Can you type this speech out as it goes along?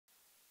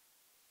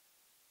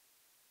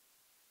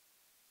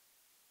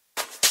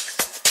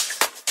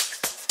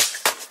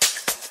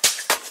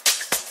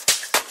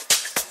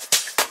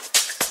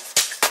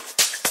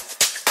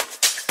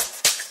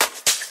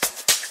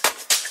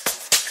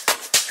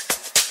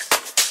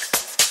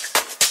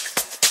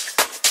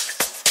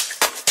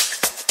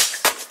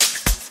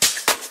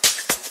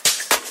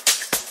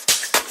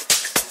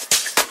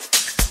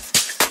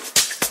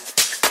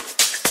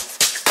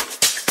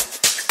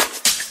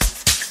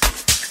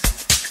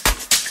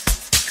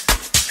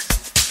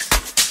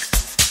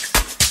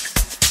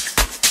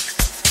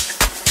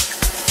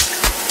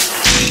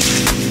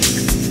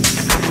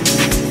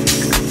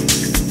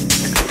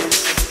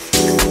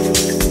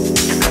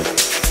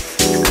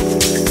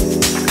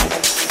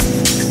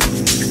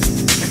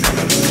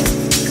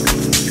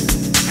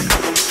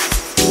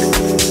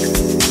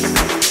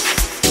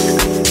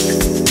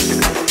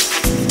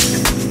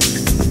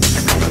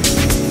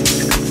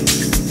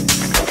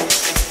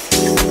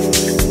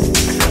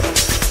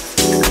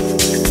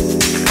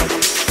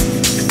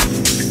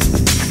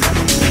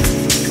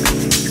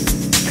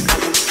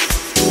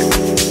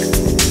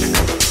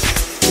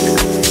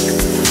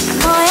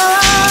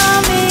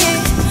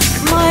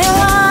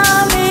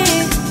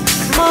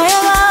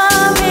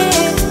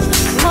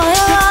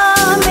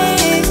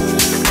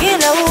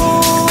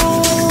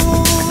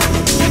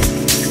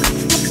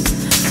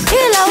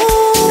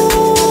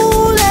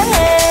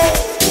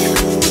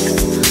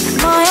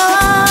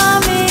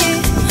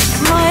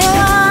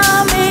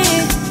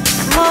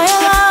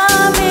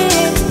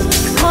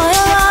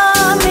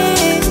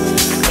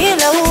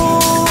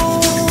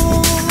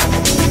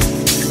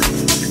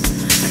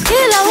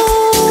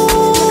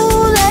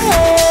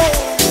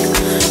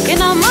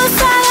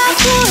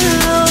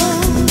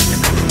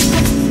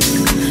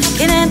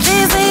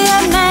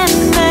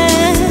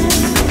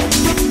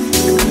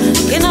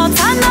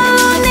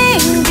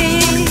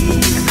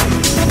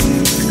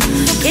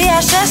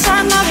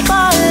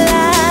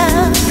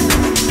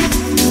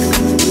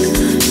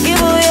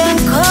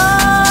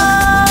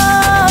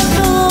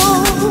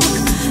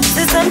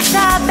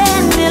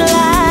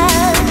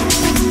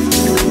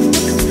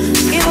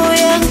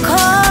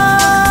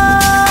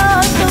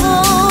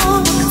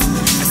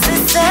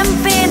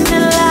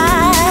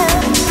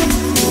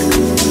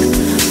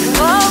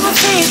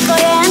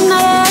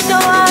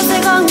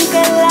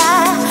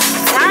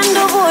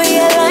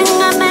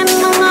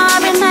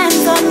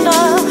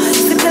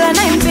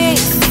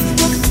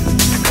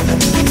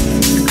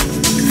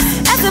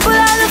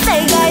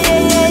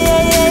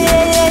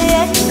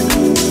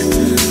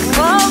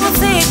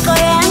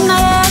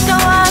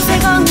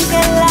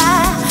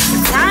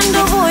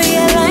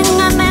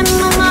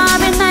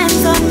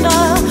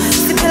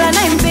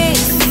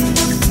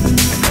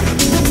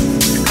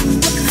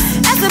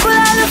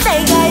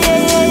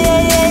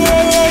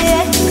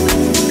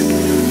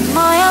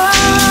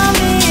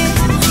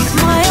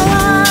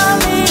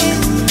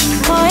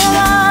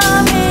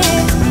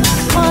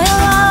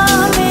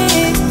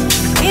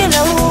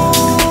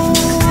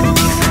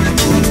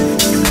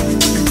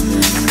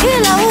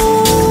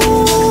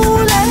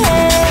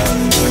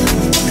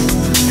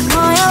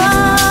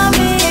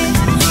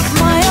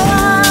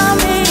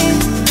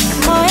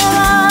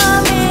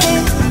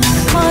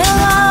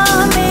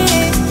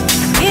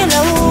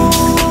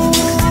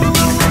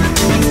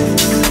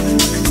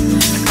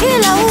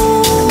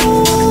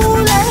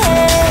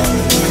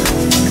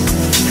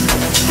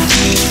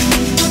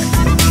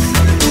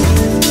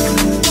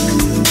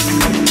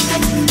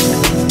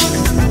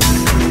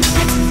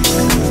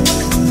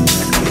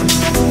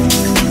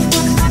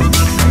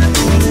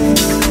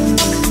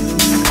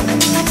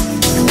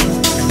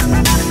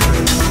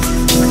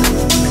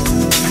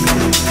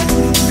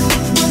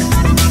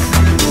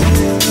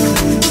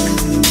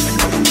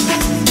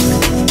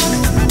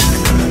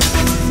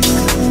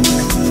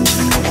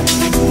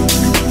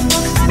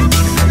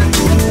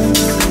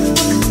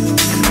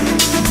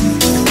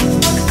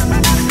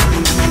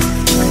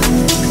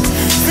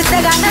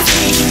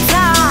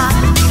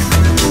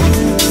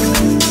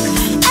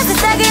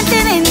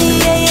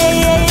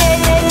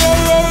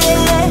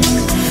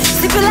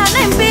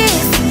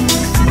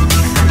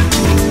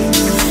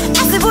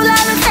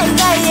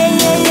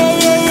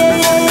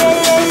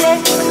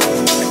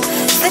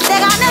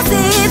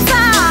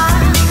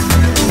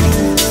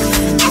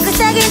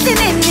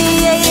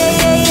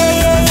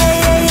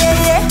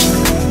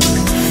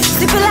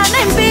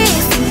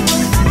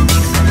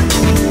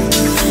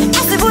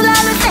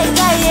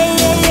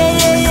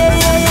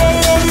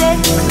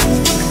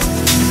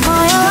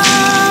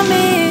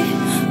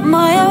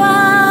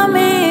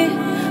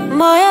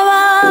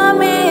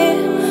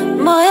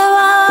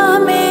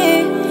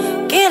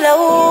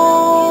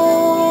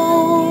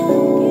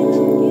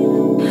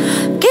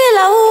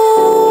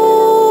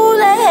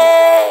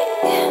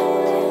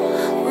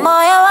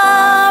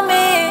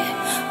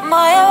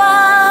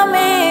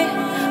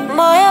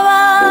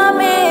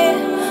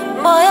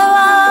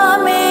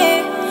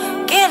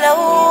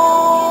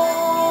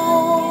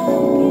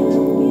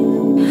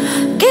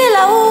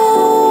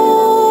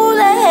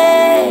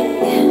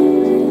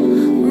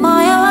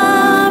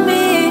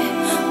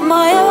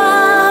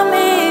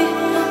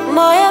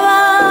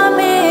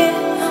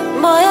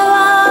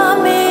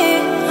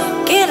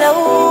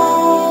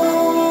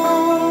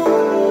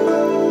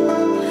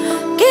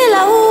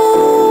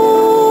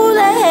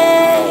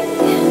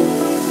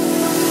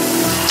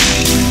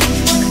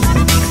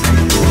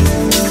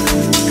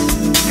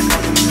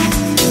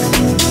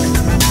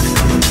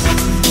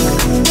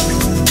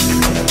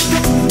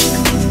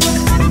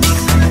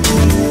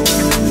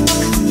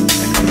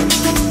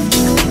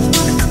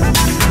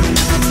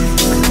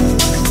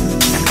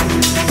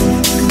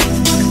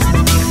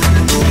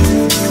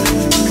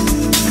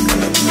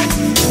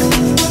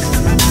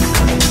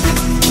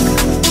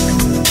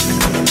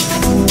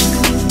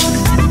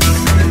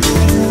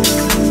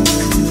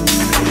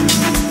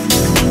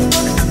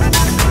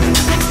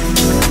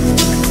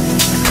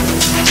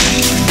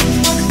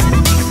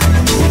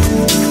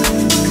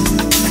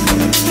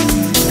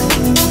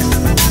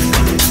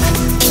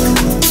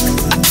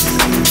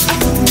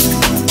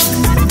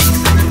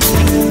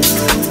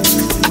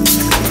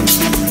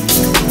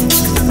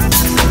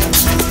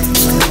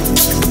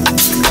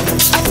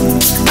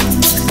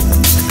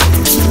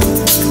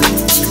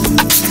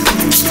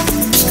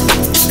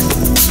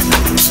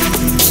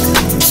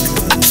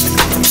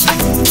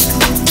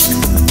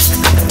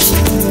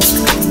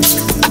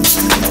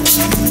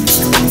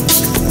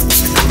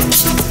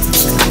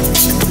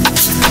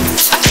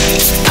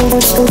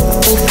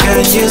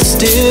Can you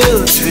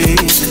still dream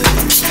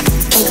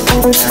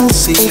and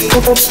see?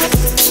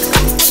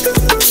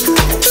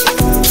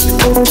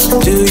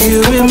 Do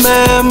you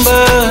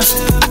remember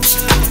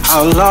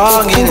how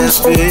long it has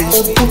been?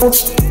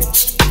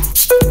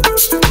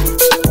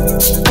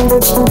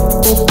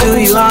 Do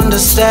you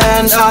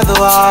understand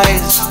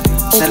otherwise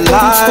that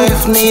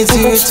life needs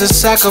you to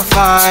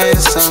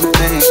sacrifice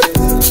something?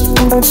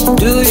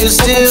 Do you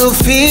still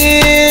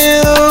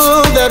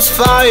feel that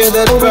fire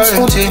that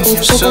burnt in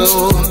your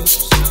soul?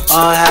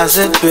 Or has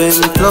it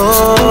been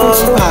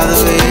blown by the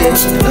wind?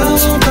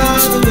 Blown by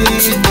the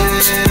wind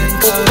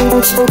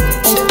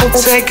and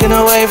taken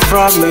away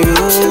from you.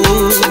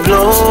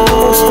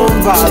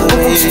 Blown by the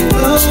wind.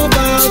 Blown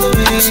by the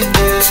wind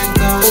and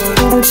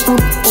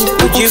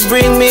would you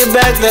bring me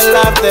back the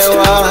life that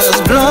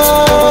was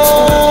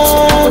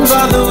blown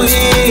by the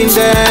wind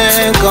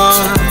and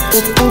gone?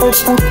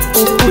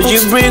 Would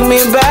you bring me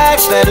back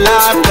that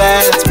life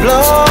that's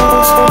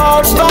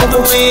blown by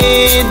the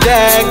wind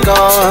and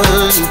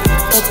gone?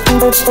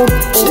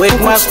 Wake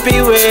my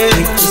spirit,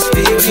 wake the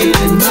spirit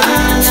in my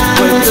life,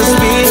 wake the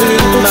spirit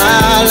in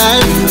my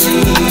life,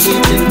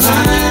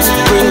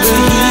 bring the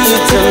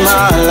heat in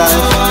my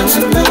life.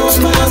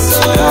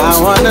 I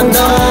wanna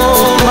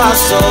know my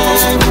soul,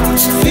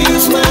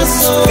 feel my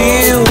soul,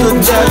 feel the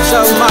depths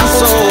of my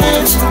soul.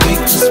 Wake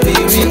the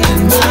spirit in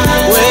my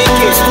life, wake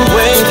it,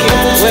 wake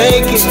it,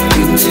 wake it.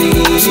 Bring the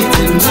heat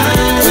in my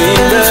life,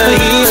 bring the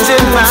heat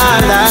in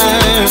my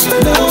life.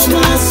 Know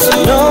my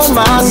soul, know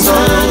my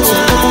soul,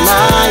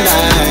 my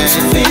life.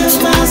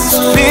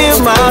 Feel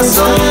my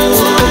soul,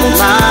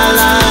 my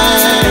life.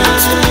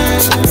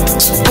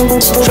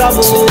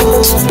 Trouble,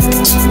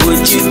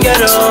 would you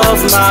get off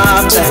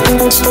my back?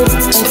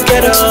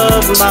 Get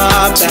off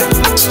my back.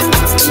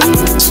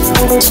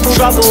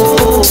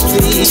 Trouble,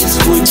 please,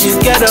 would you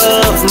get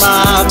off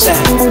my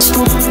back?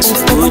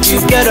 Would you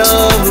get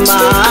off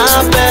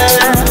my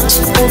back?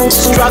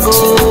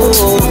 Struggle,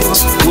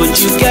 would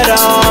you get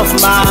off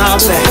my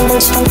back?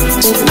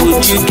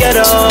 Would you get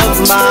off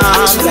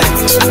my back?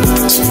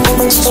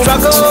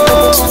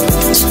 Struggle,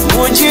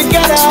 would you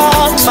get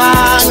off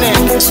my neck?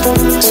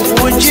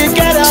 Would you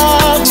get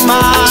off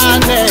my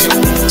neck?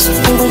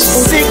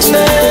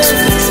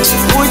 Sickness,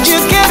 would you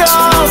get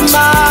off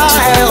my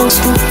health?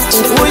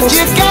 Would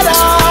you get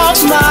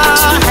off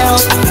my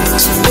health?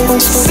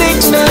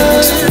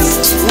 Sickness,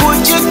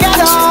 would you get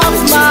off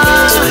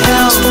my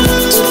health?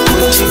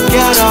 Would you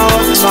get off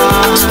my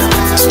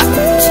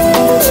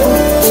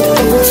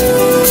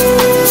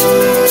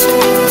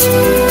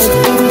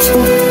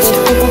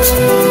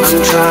I'm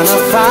trying to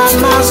find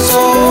my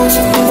soul,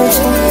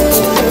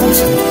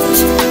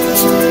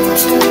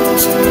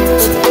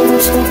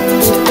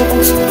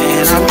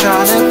 and I'm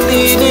trying to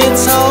clean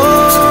its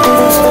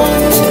hole.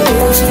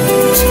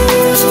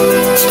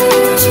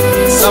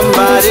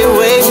 Somebody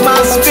wake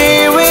my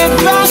spirit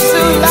back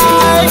to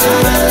life.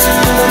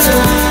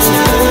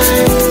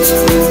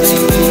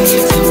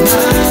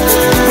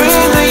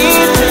 Bring the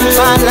heat in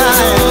my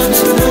life.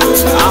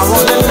 I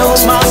wanna know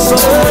my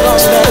soul on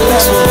that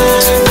level.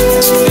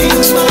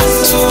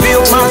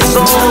 Feel my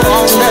soul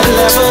on that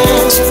level.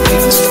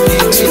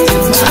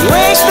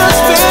 Wake the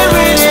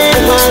spirit in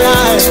my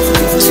life.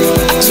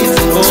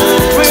 Oh,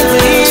 bring the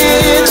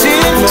heat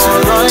in my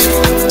life.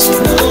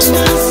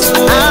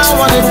 I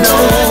wanna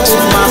know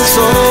my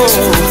soul.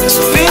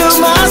 Feel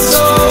my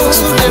soul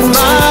in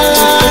my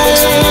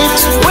life.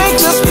 Wake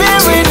the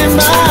spirit in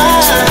my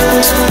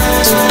life.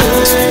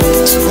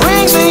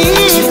 Bring the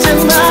heat in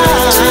my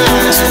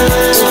life.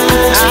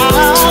 I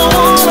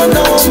wanna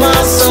know my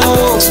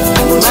soul,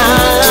 my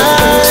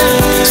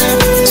life.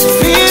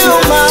 Feel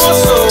my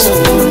soul,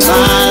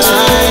 my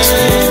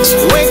life.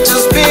 Wake the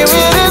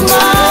spirit in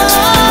my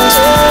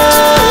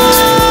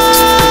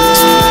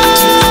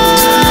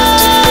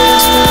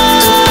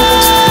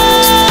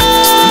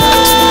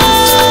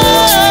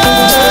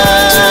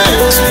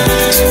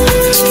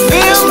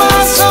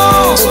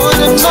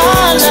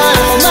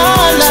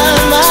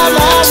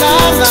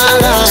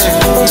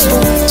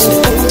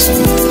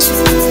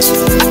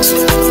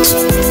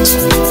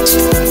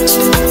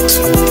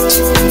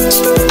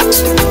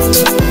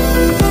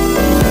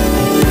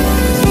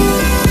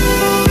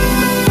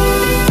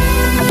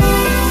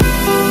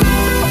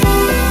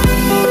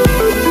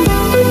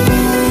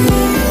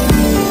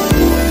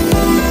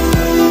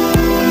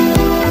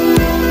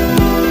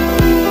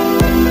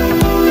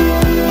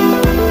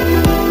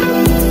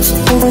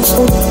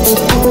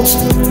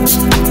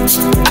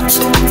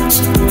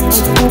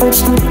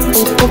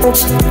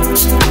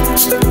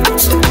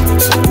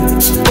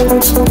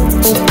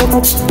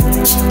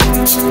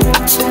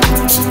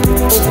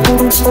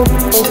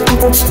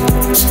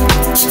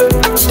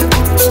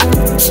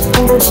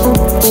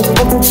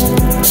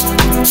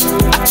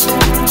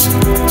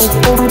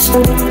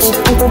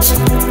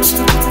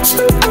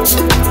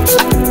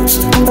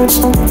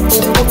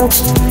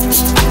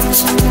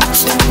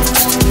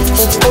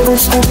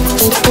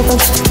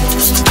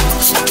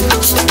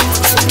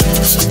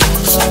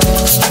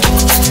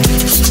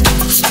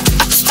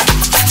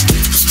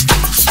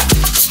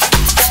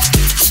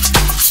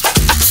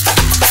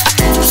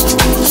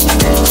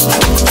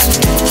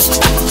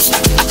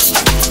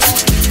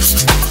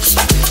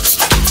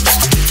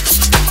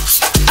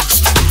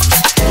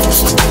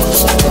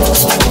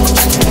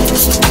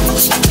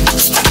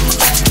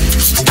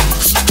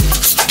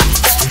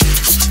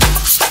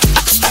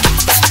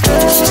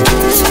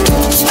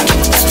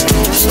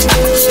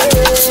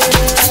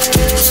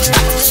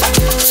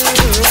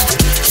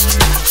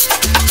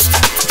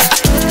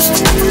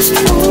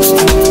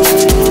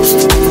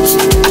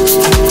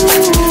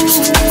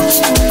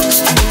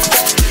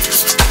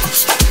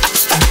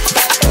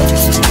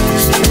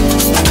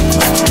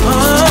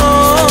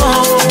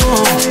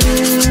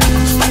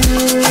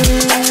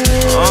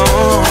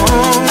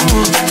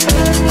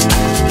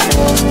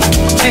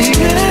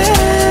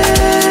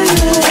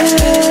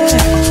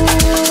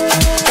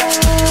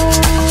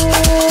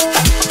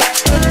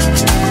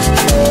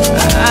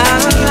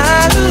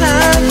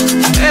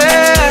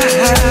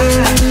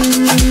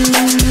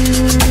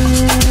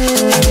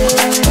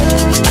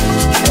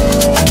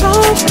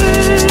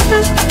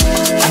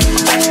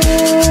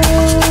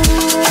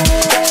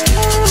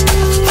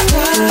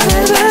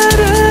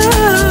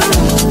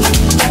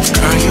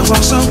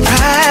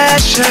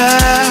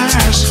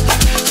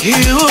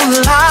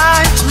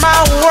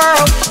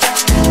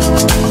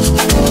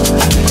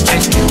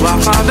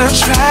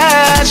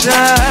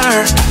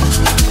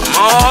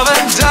more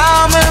than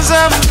diamonds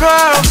and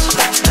pearls.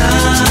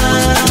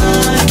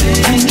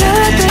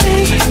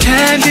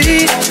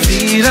 Candy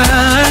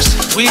feeders,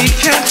 we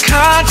can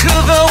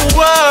conquer the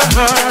world.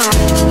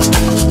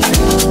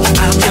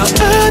 I'm your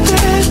earth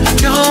and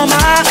you're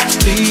my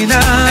Venus.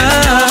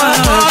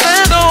 All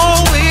and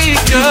only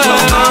girl. You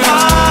blow my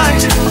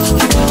mind,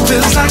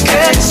 feels like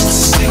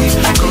ecstasy.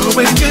 Girl,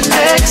 when you're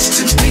next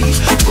to me,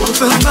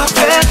 fulfill my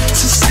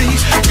fantasy.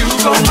 You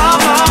blow my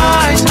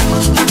mind,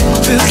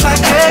 feels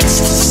like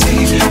ecstasy.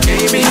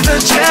 Gave me the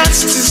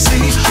chance to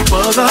see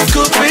what love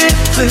could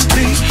really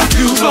be.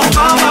 You blow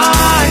my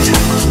mind,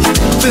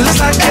 feels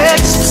like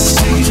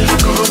ecstasy.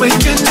 Girl, when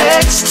you're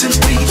next to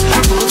me,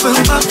 fulfill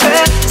my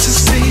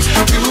fantasy.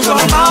 You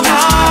blow my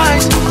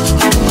mind,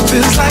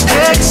 feels like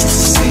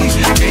ecstasy.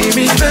 Gave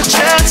me the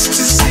chance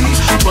to see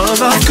what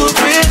love could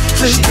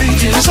really be.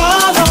 It's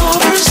all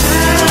over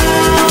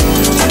sound,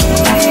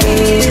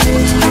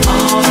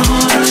 all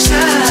over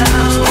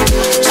sound,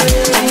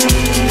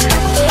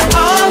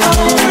 all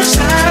over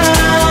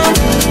sound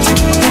to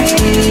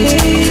me.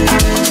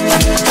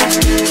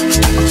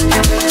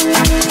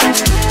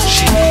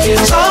 She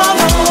is all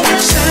over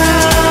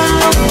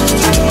sound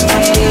to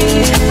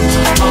me,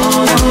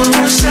 all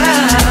over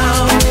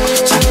sound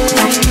to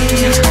me,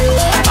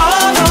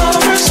 all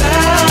over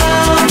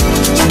sound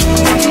to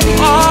me,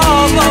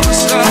 all over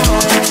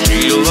sound. She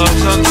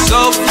loves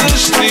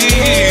unselfishly.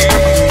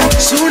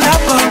 Suna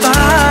papa,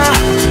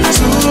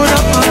 suna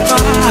papa,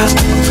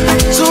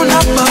 suna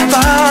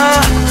papa,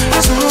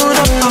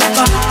 suna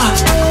papa,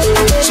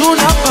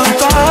 suna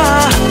papa,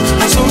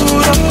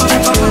 suna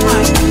papa.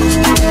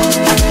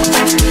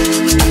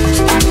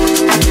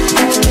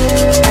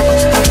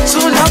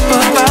 Suna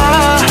papa,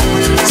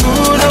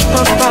 suna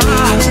papa,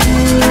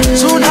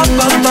 suna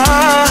papa,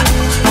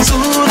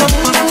 suna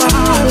papa,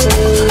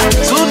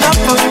 suna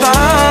papa,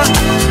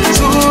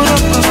 suna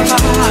papa.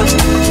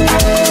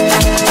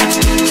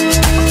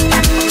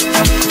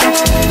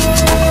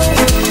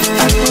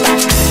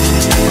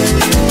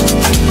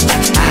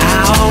 I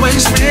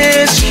always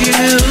miss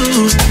you.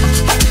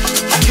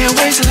 Can't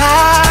wait till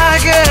I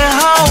get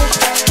home.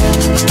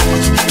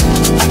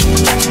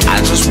 I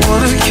just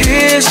wanna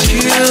kiss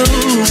you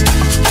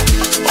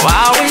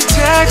while we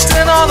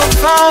texting on the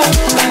phone.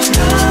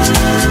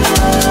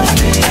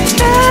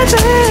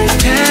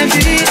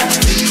 Candy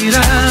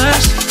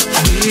feeders,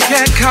 we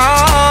can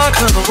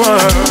conquer the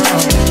world.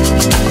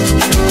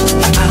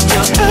 I'm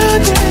your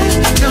earth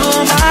and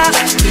you're my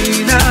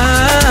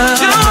Venus.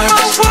 You're my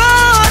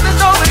one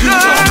and only girl. You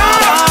blow my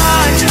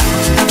mind,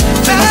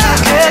 feels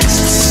like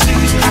ecstasy.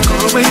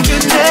 Girl, when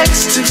you're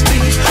next to me,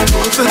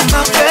 fulfill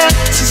my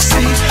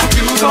fantasy.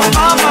 You blow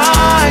my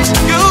mind,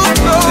 you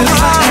blow my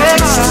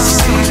mind.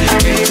 Ecstasy,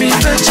 gave me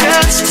the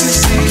chance to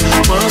see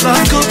what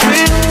love could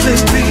really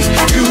be.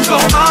 You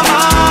blow my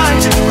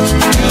mind,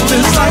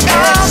 feels like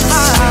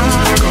ecstasy.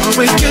 Girl,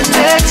 when you're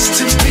next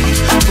to me,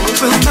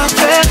 fulfill my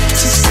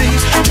fantasy.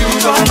 You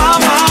blow my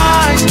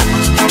mind,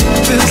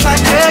 feels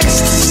like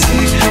ecstasy.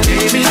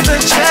 Gave me the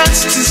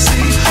chance to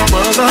see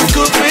what love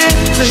could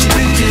really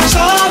be. It's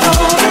all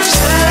over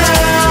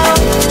sound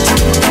to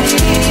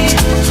me,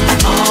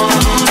 all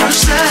over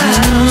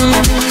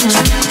sound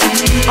to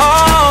me,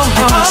 all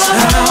over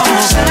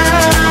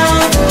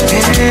sound.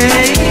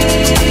 Hey.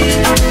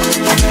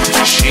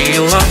 She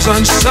loves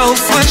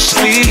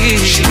unselfishly.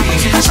 She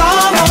is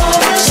all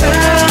over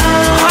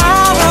sound,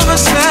 all over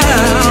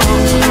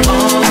sound,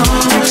 all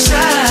over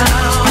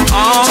sound,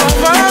 all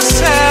over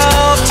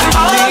sound to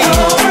me.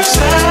 All over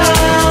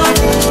sound.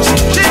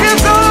 She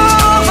is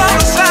all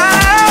over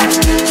sound.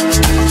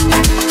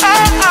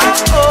 Oh,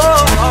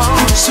 oh, oh.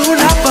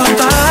 Suna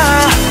papa,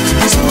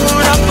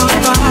 suna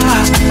papa,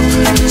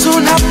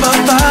 suna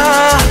papa,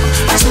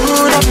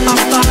 suna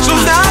papa,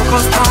 suna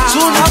papa,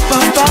 suna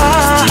papa,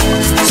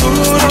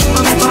 suna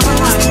papa.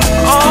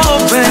 Oh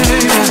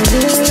baby,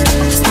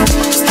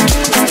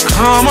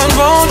 come on,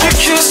 won't you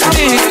kiss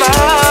me,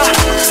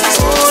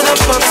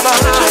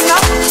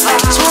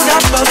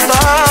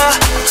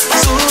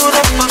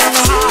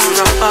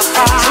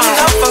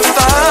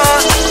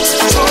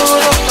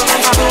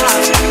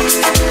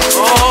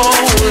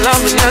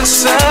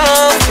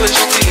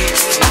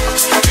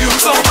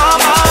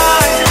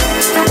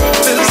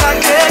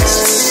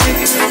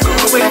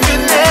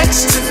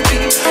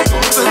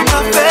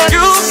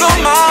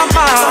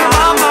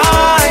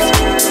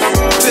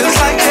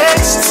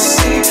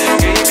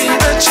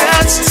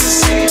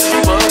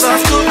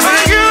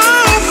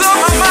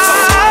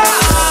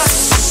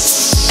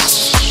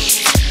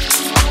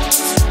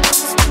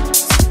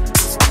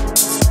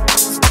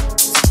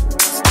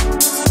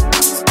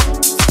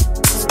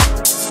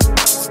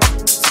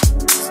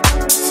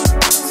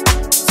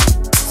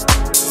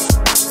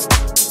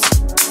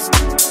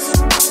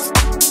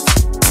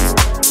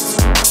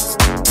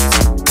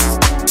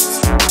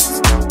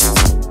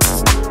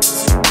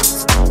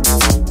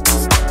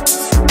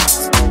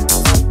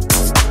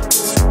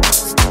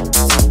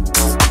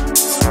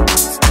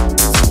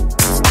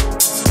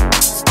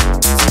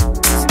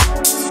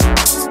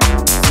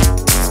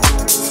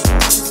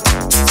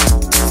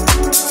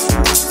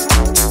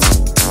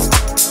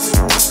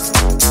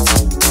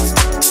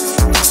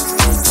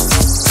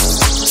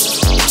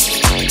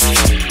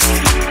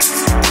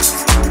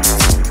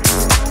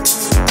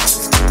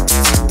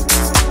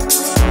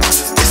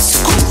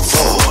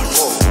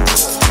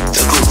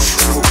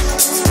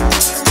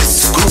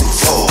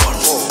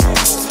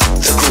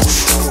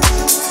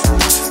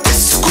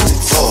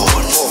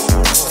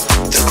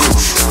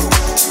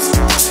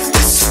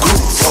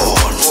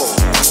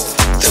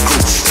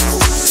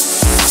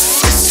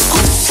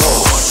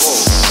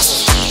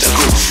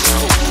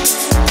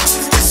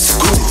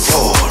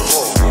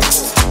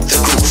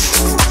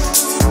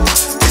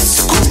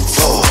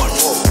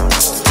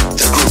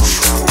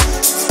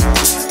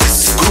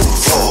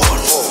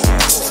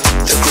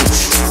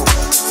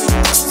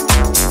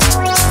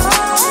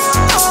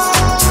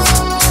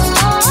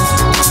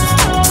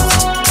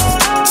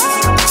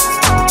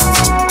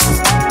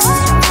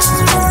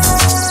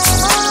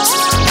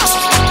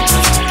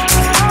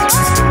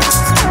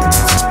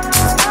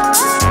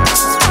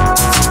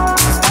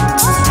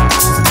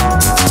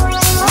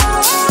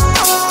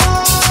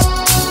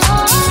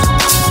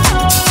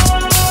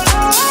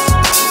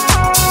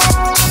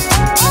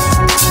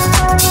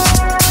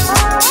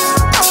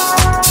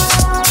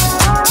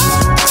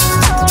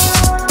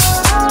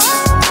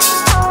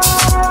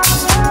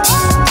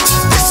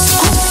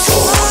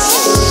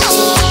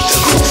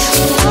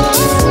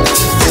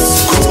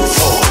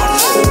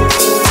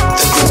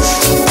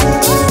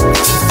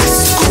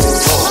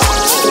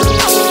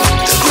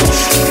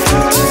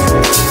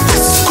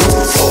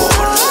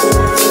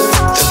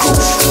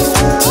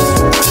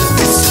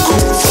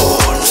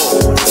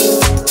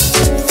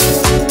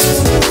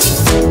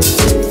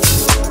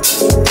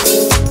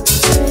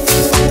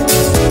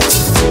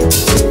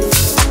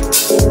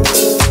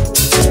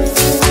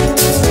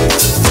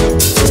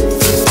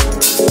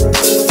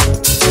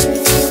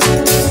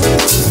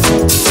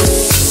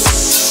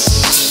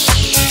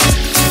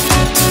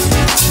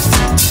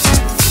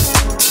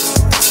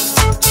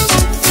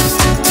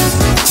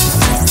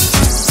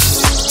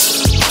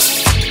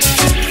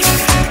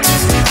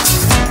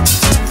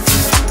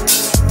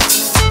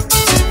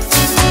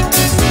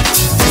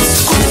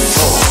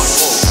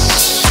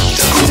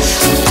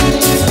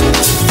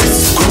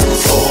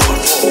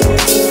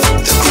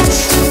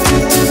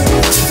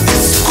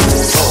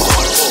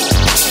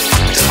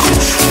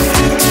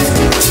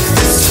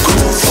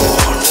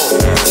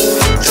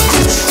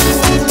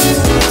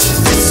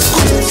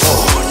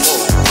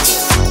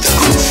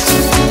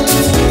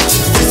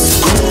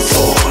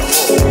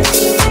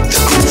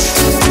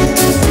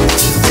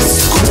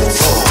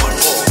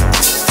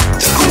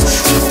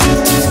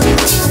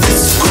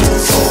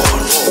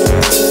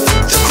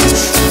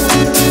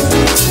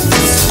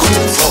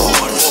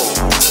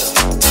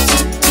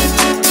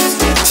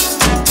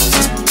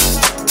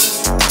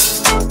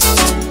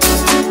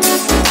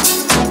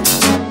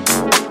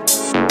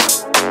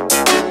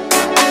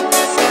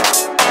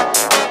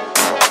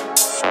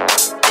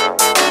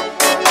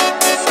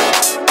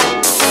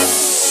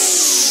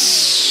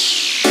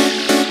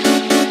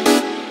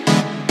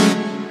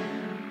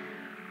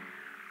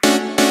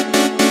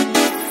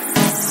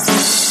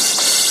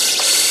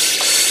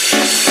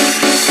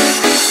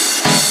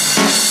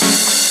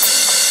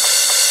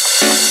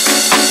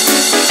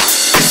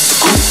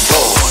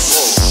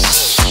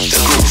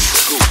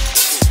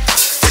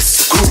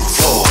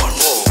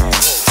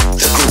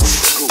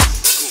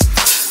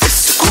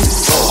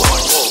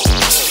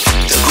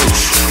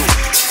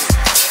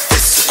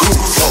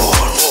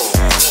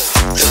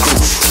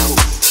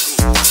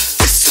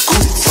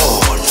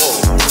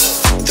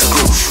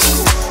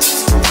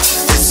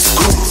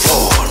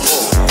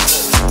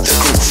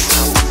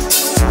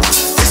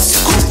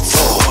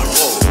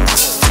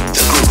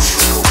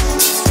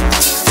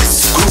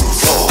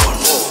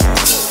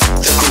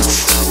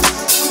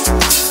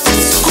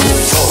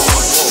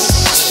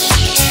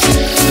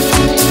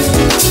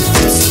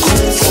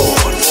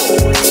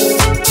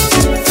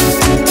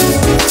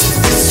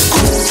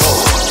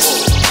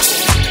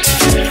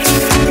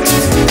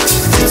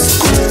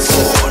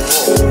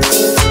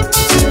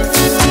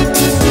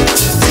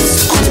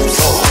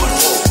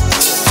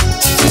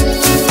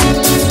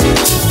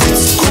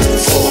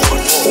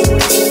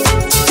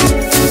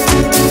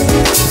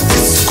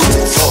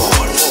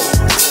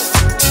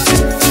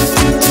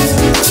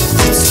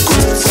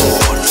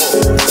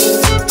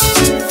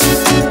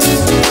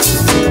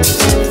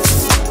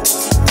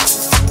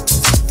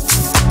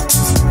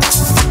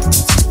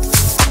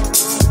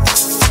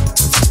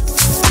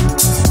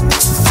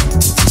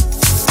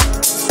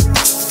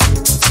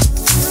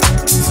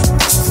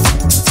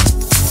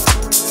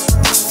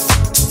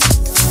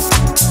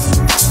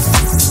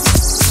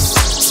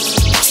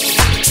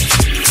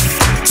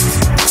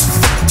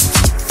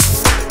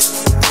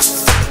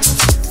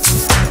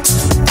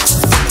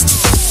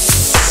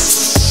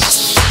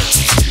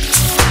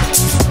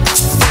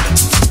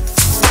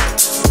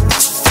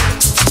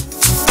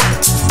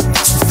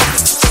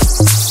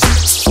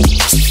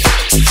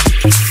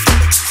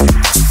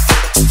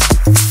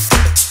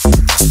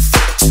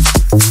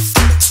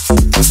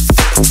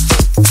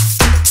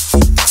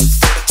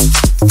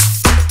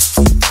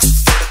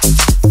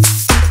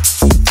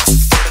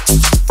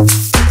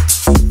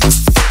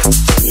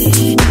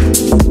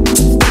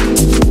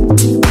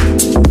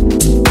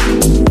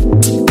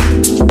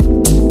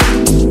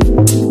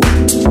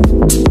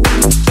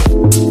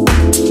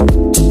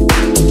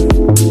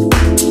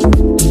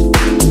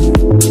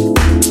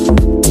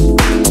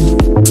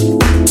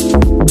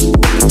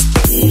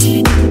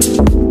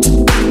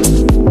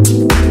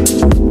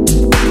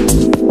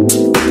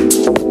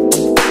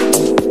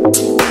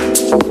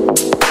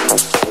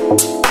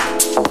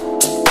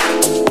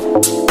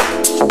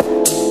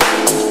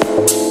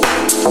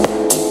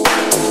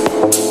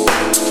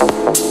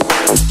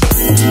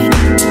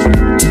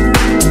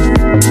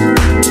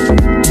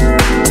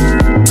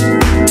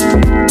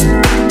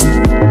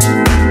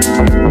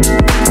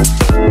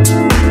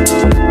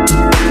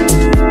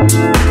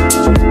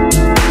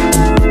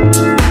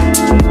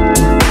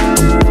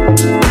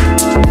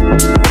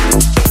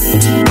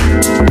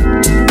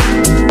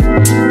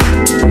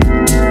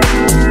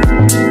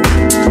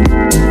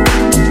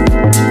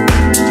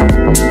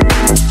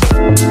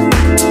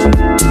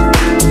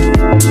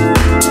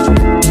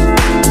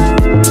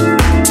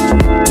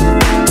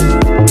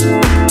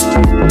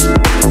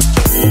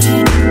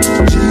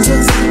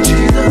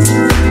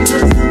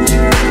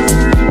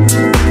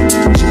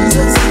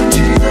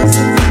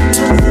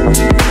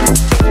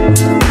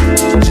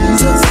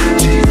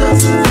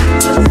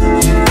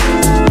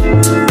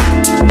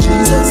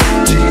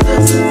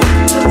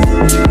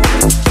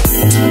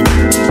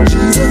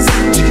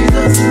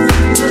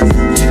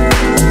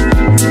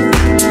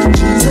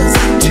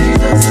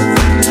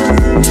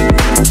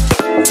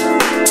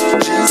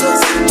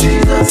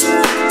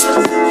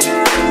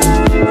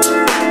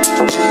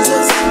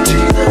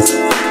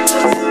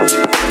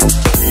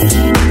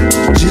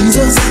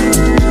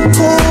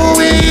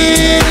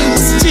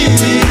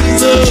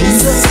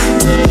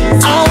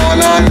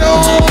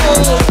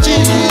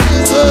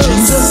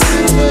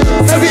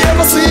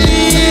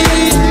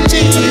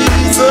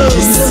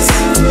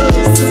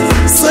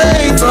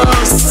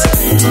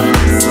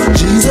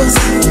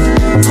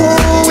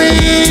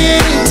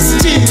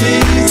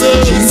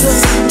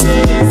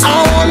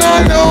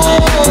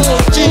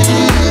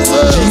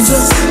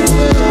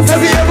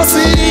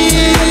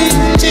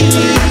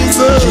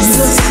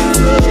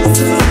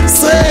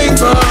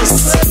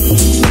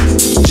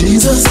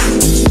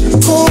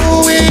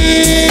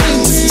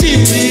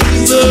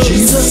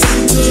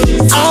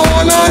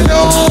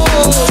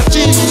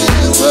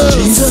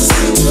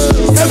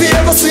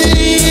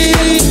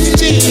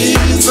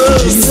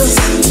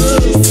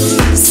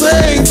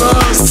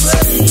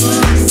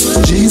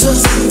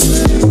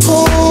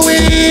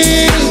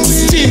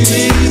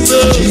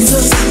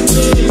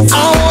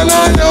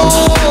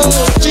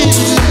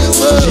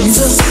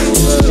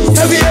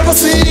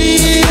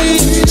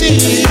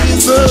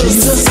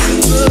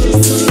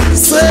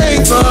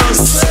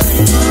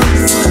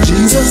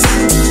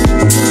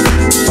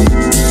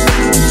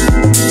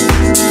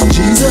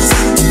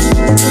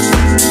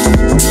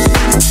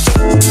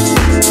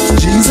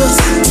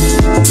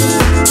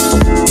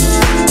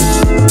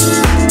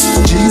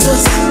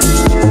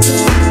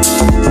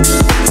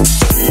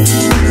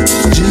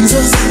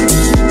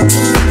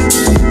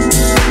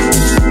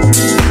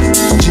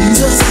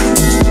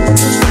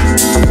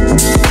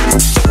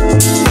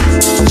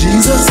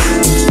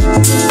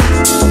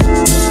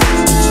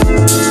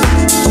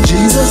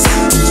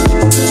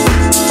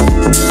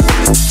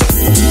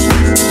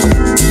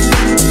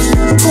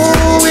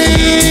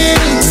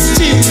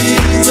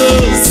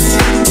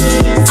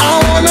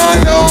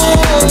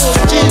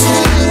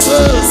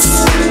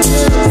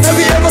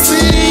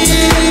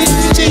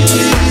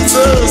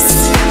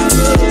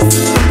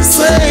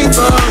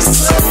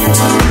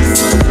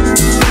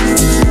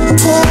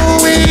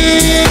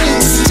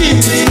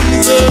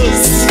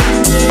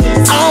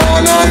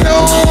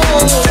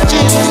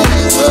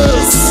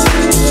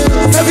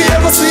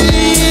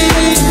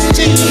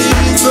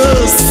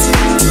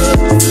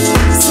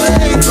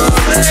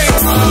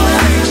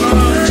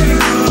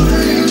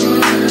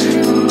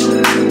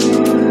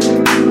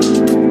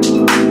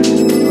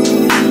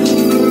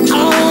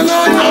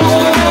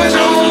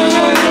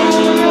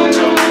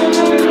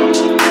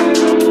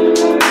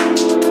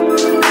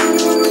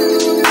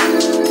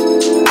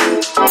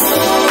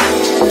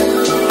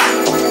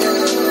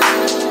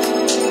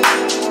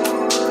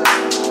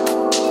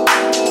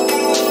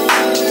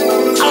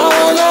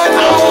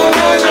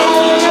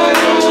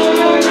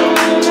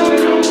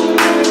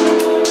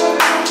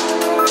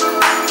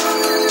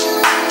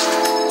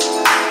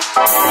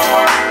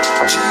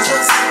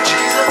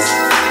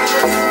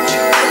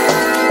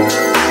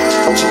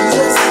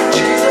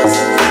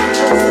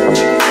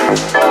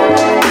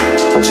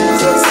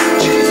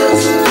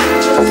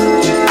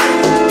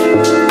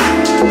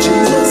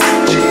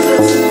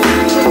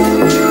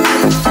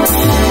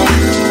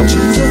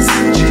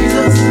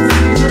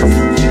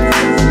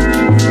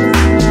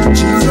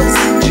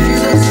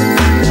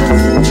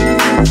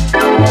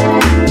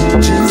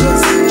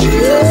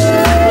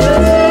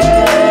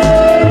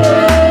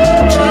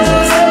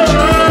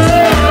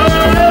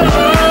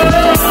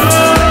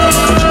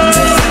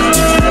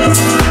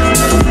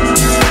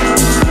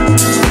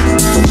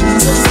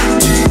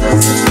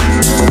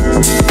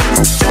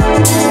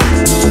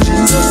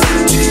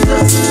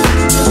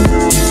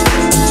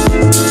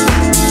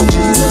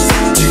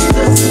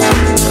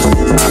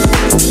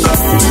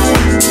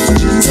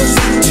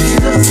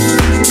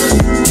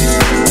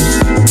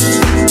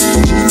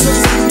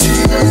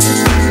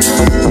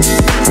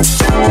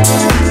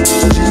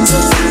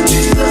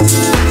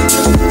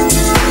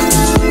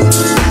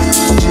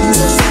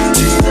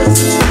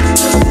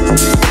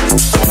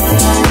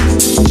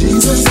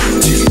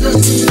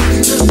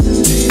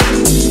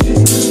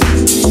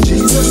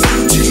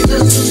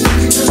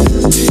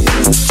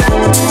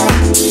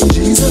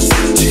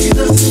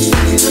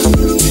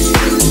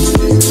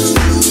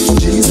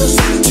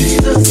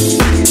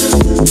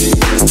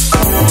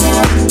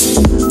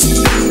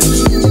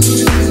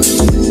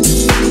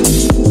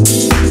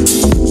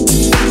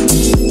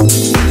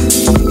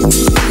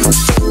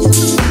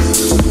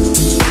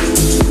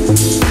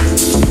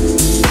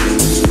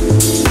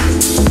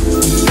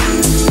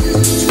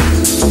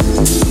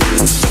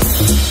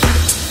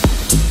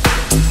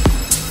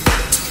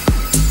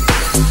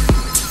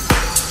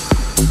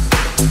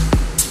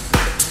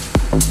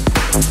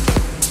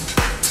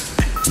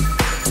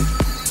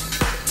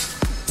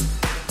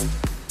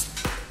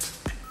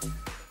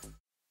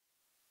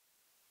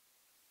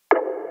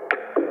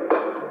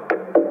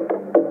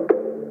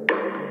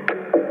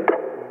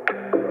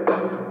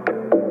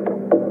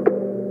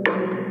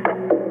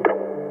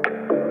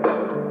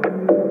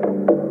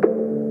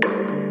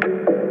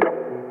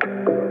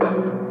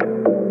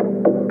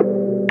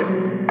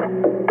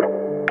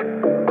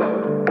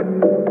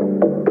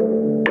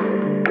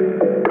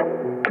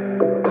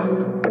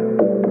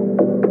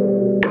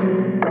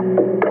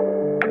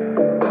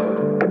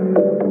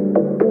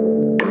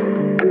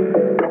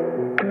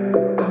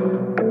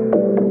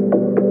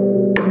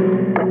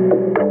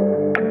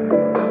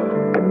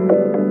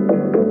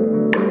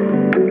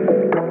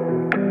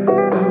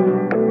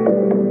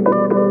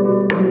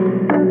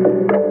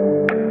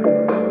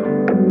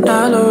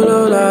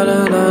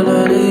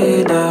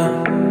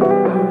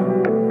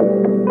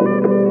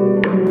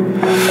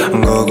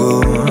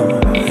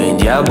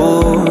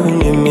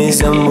 Ngiyabona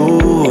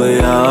imisambulo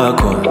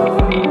yakho,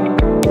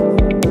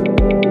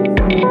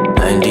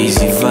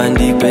 andiziva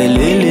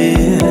ndiphelele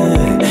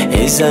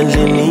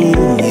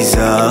ezandleni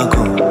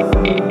zakho.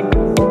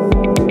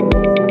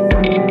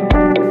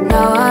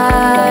 Now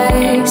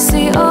I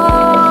see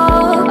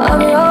all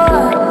of your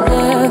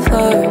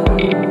effort.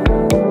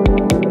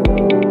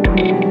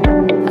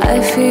 I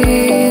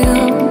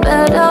feel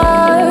better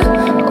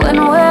when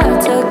we're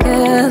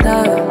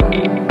together.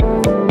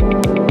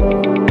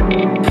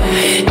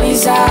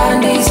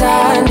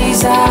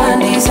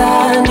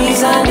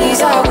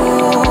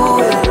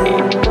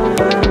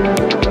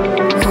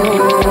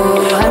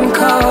 I'm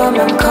calm,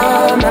 I'm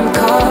calm, I'm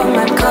calm,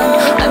 I'm calm,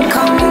 I'm calm.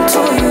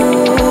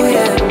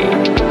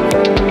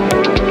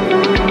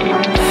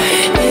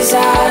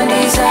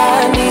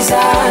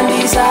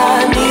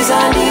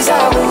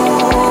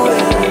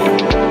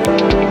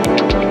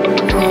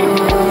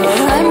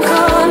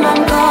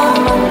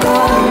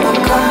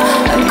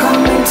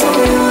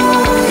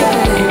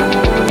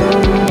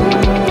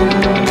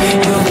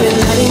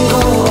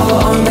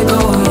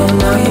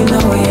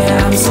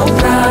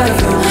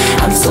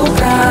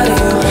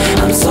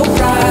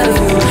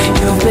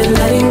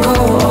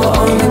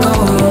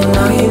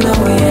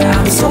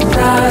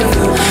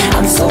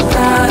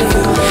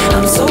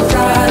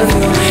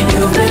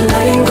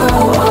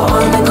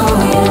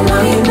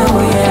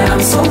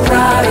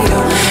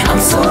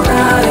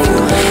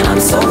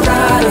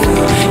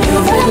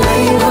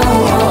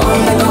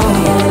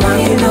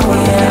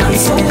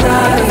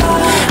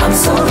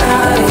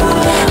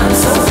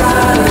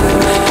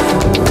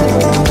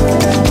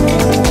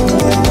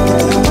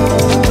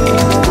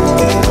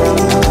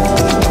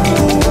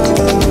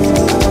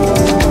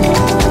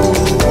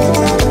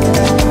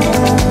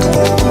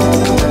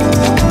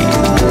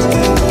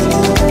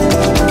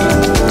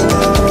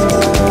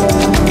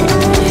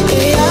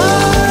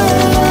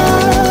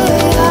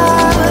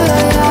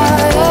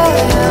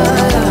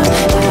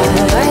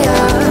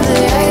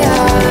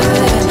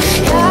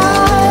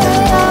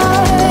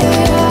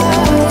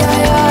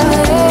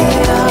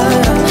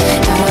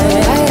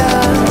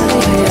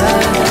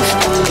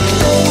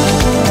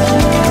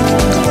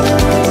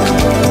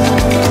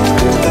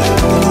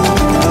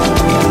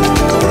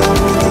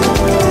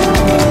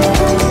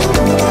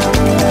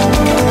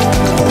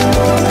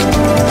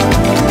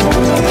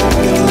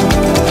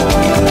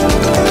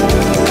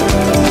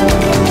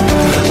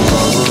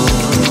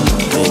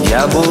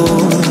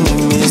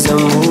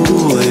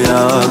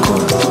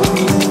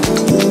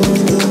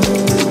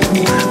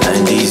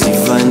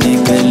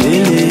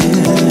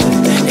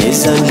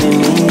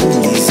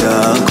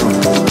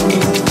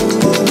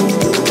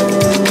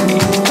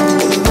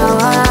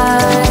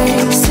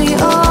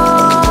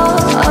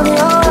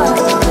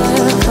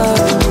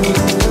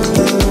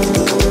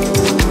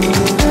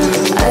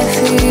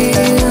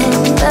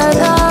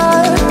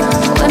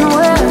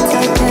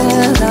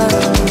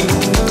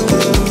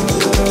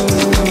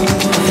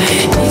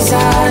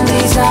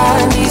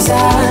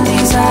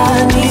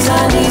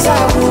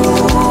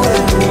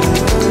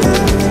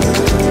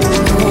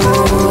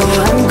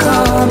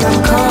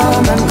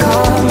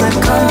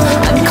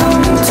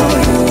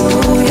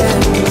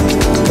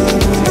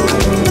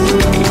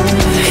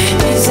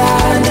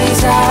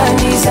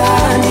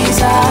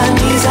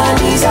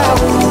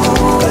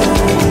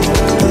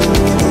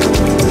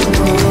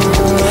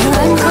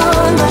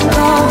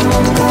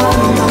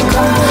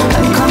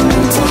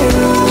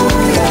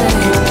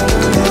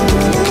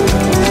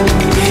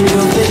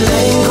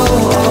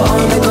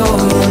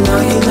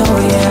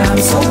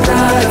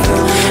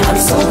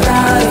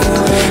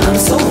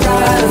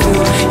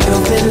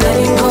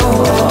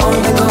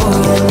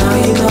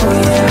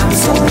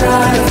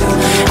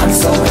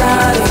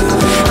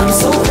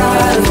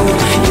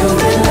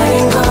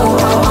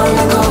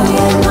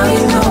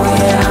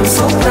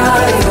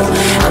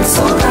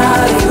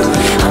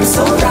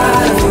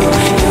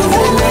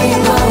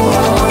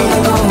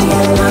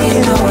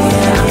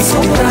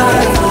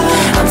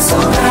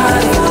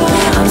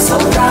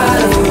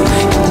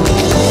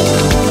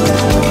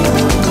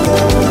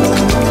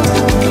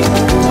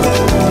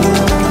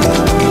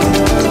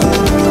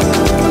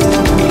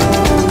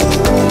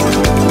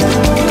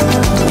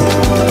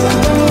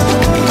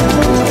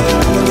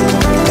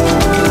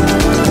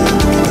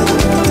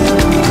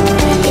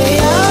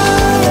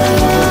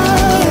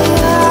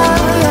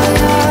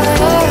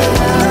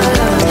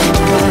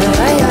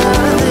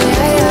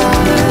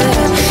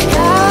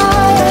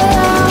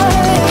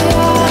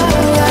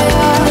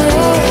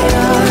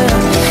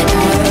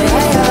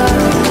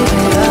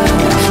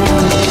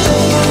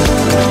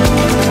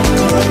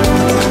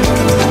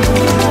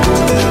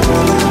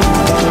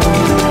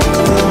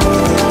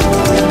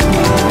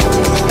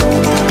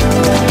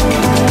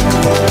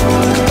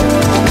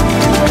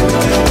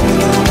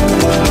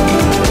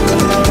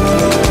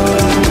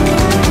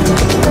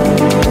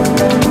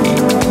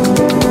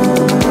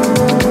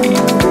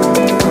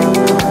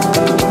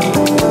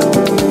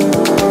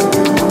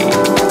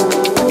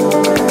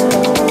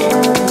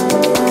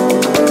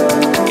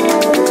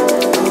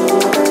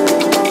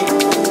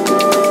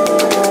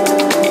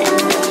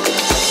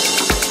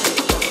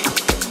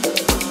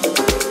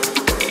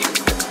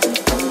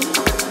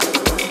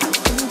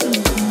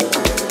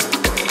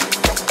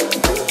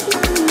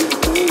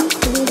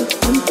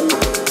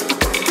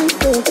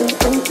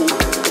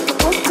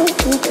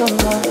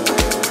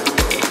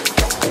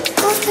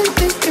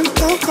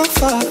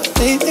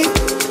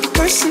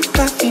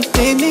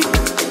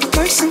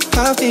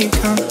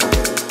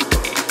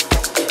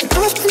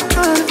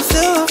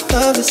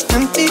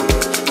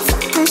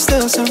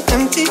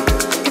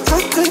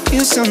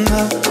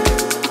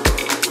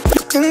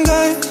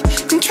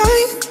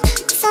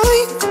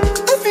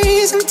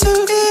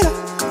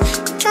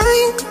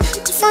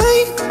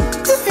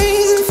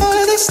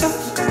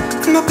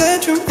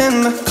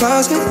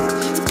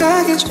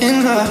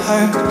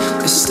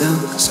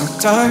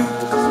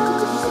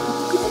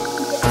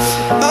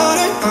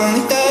 Modern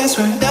only days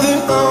were never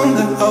alone,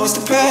 but always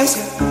depressed,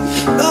 yeah.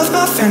 Love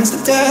my friends to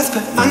death,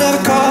 but I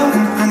never call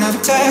and I never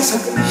text, so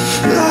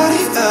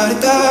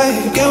la-di-da-di-da,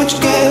 you get what you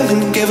give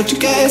and you get what you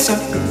get, so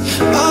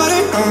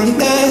modern only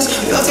days,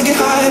 we all take it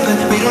high,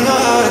 but we don't know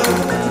how to go.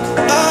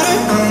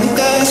 Modern only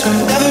days were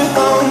never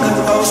alone,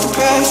 but always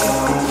depressed,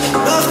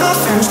 yeah. Love my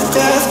friends to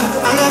death, but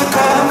I never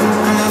call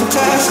and I never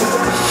text, so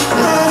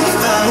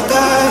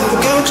la-di-da-di-da, you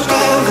get what you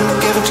give and you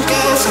get what you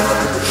get, so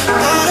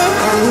modern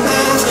only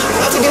days, we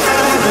all take it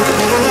high, but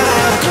we don't know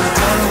how to go.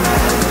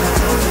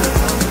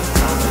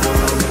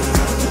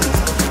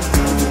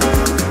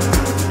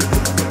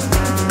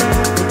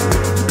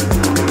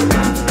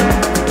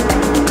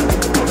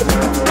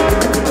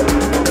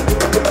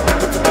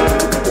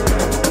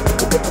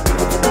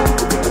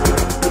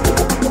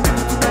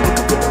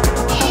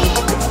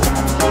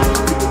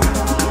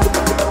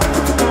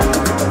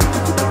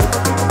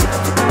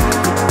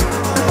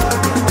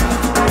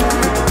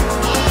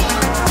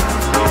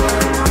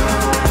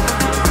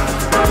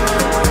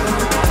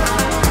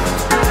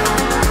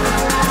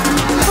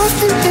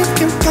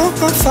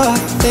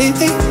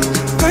 Lately,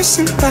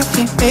 person that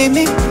he made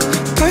me,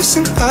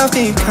 person I've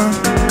become.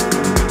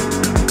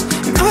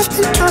 And I've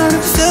been trying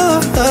to fill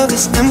all of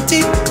this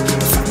empty.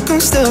 Fuck, I'm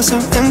still so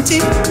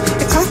empty.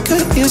 Yeah, I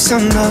could use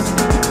some love.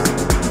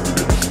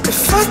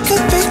 If I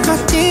could break my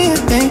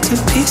DNA to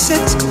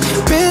pieces,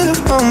 rid of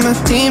all my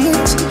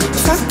demons.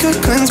 If I could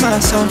cleanse my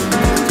soul,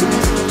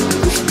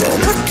 then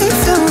I could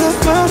fill the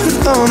world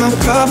with all my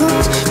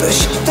problems. But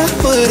shit, that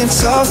wouldn't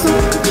solve them,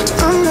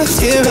 so I'm left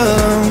here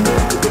alone.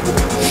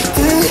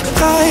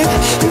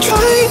 I'm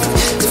trying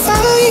to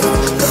find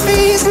the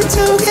reason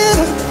to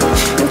get up.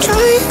 I'm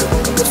trying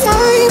to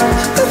find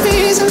the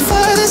reason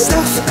for the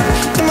stuff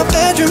in my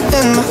bedroom,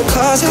 in my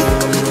closet,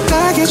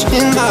 baggage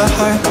in my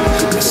heart.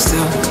 It's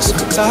still so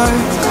dark.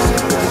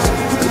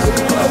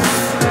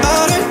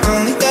 Modern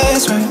only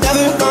days were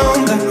never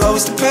alone, but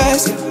always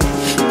depressed, yeah.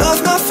 Love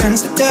my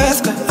friends to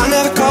death, but I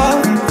never call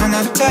and I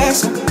never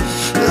text, so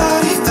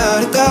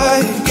la-di-da-di-da,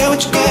 you get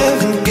what you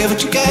give and you get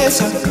what you get,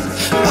 so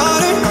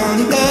modern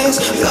only days,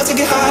 we all take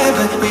it high,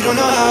 but we don't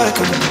know how to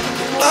go.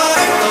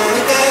 Modern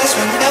only days,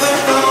 we're never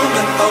alone,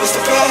 but always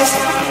depressed.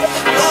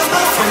 Love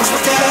my friends to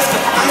death,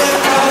 but I never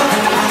call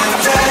and I never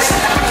text.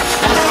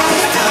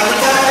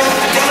 La-di-da-di-da,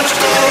 you get what you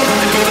give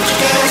and you get what you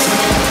get, so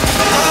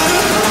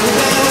modern only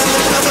days,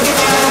 we all take it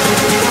high, but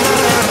we don't know how to go.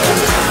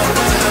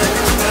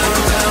 We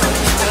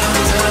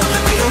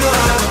don't know how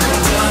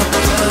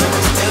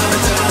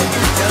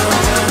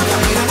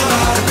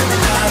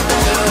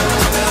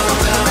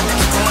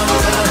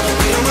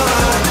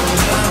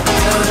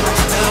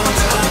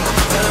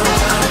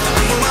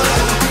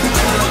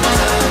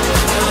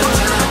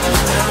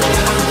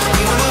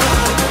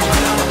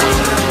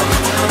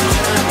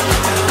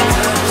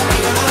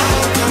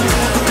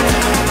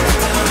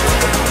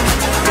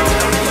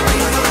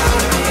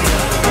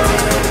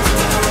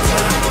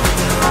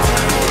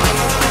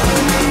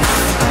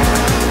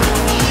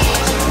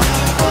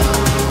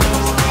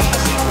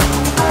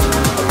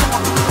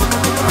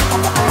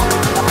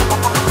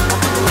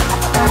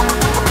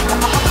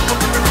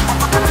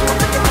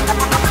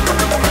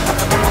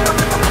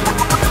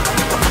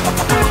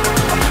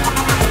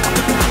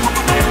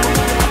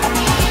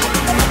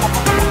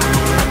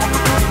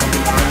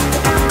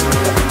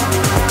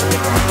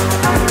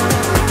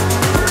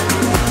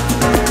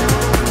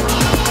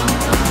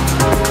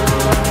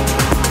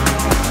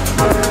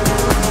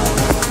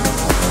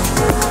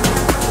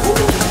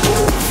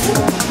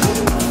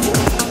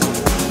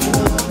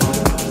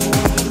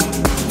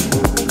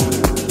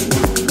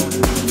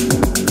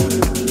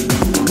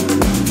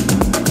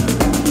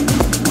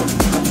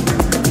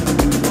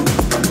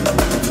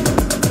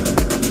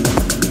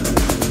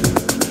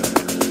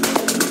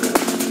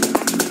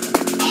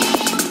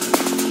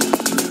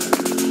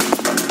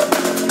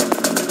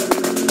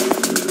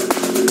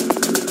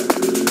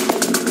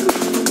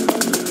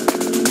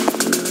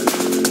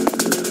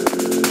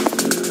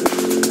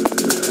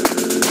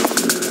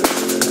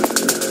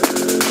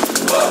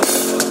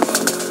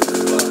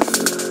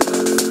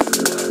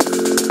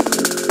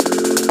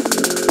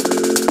go.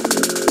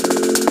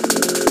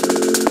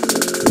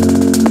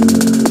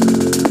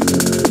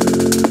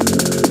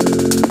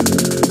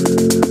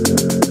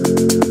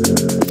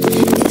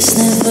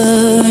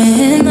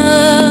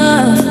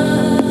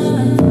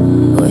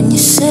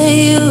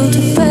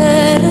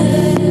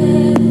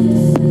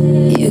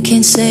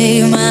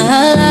 Save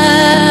my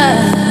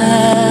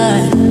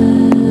life.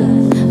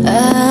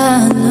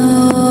 I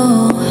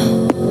know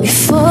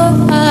before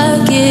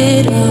I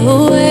get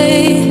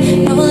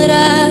away, know that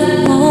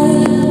I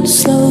won't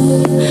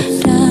slow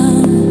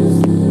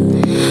down.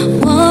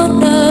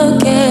 Wanna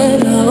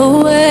get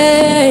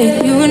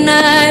away, you and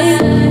I,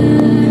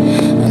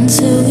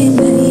 until we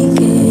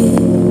make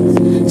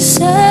it.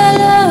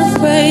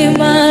 Celebrate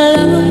my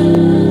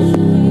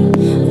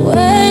love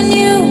when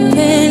you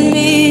pin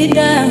me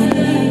down.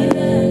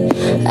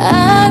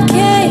 I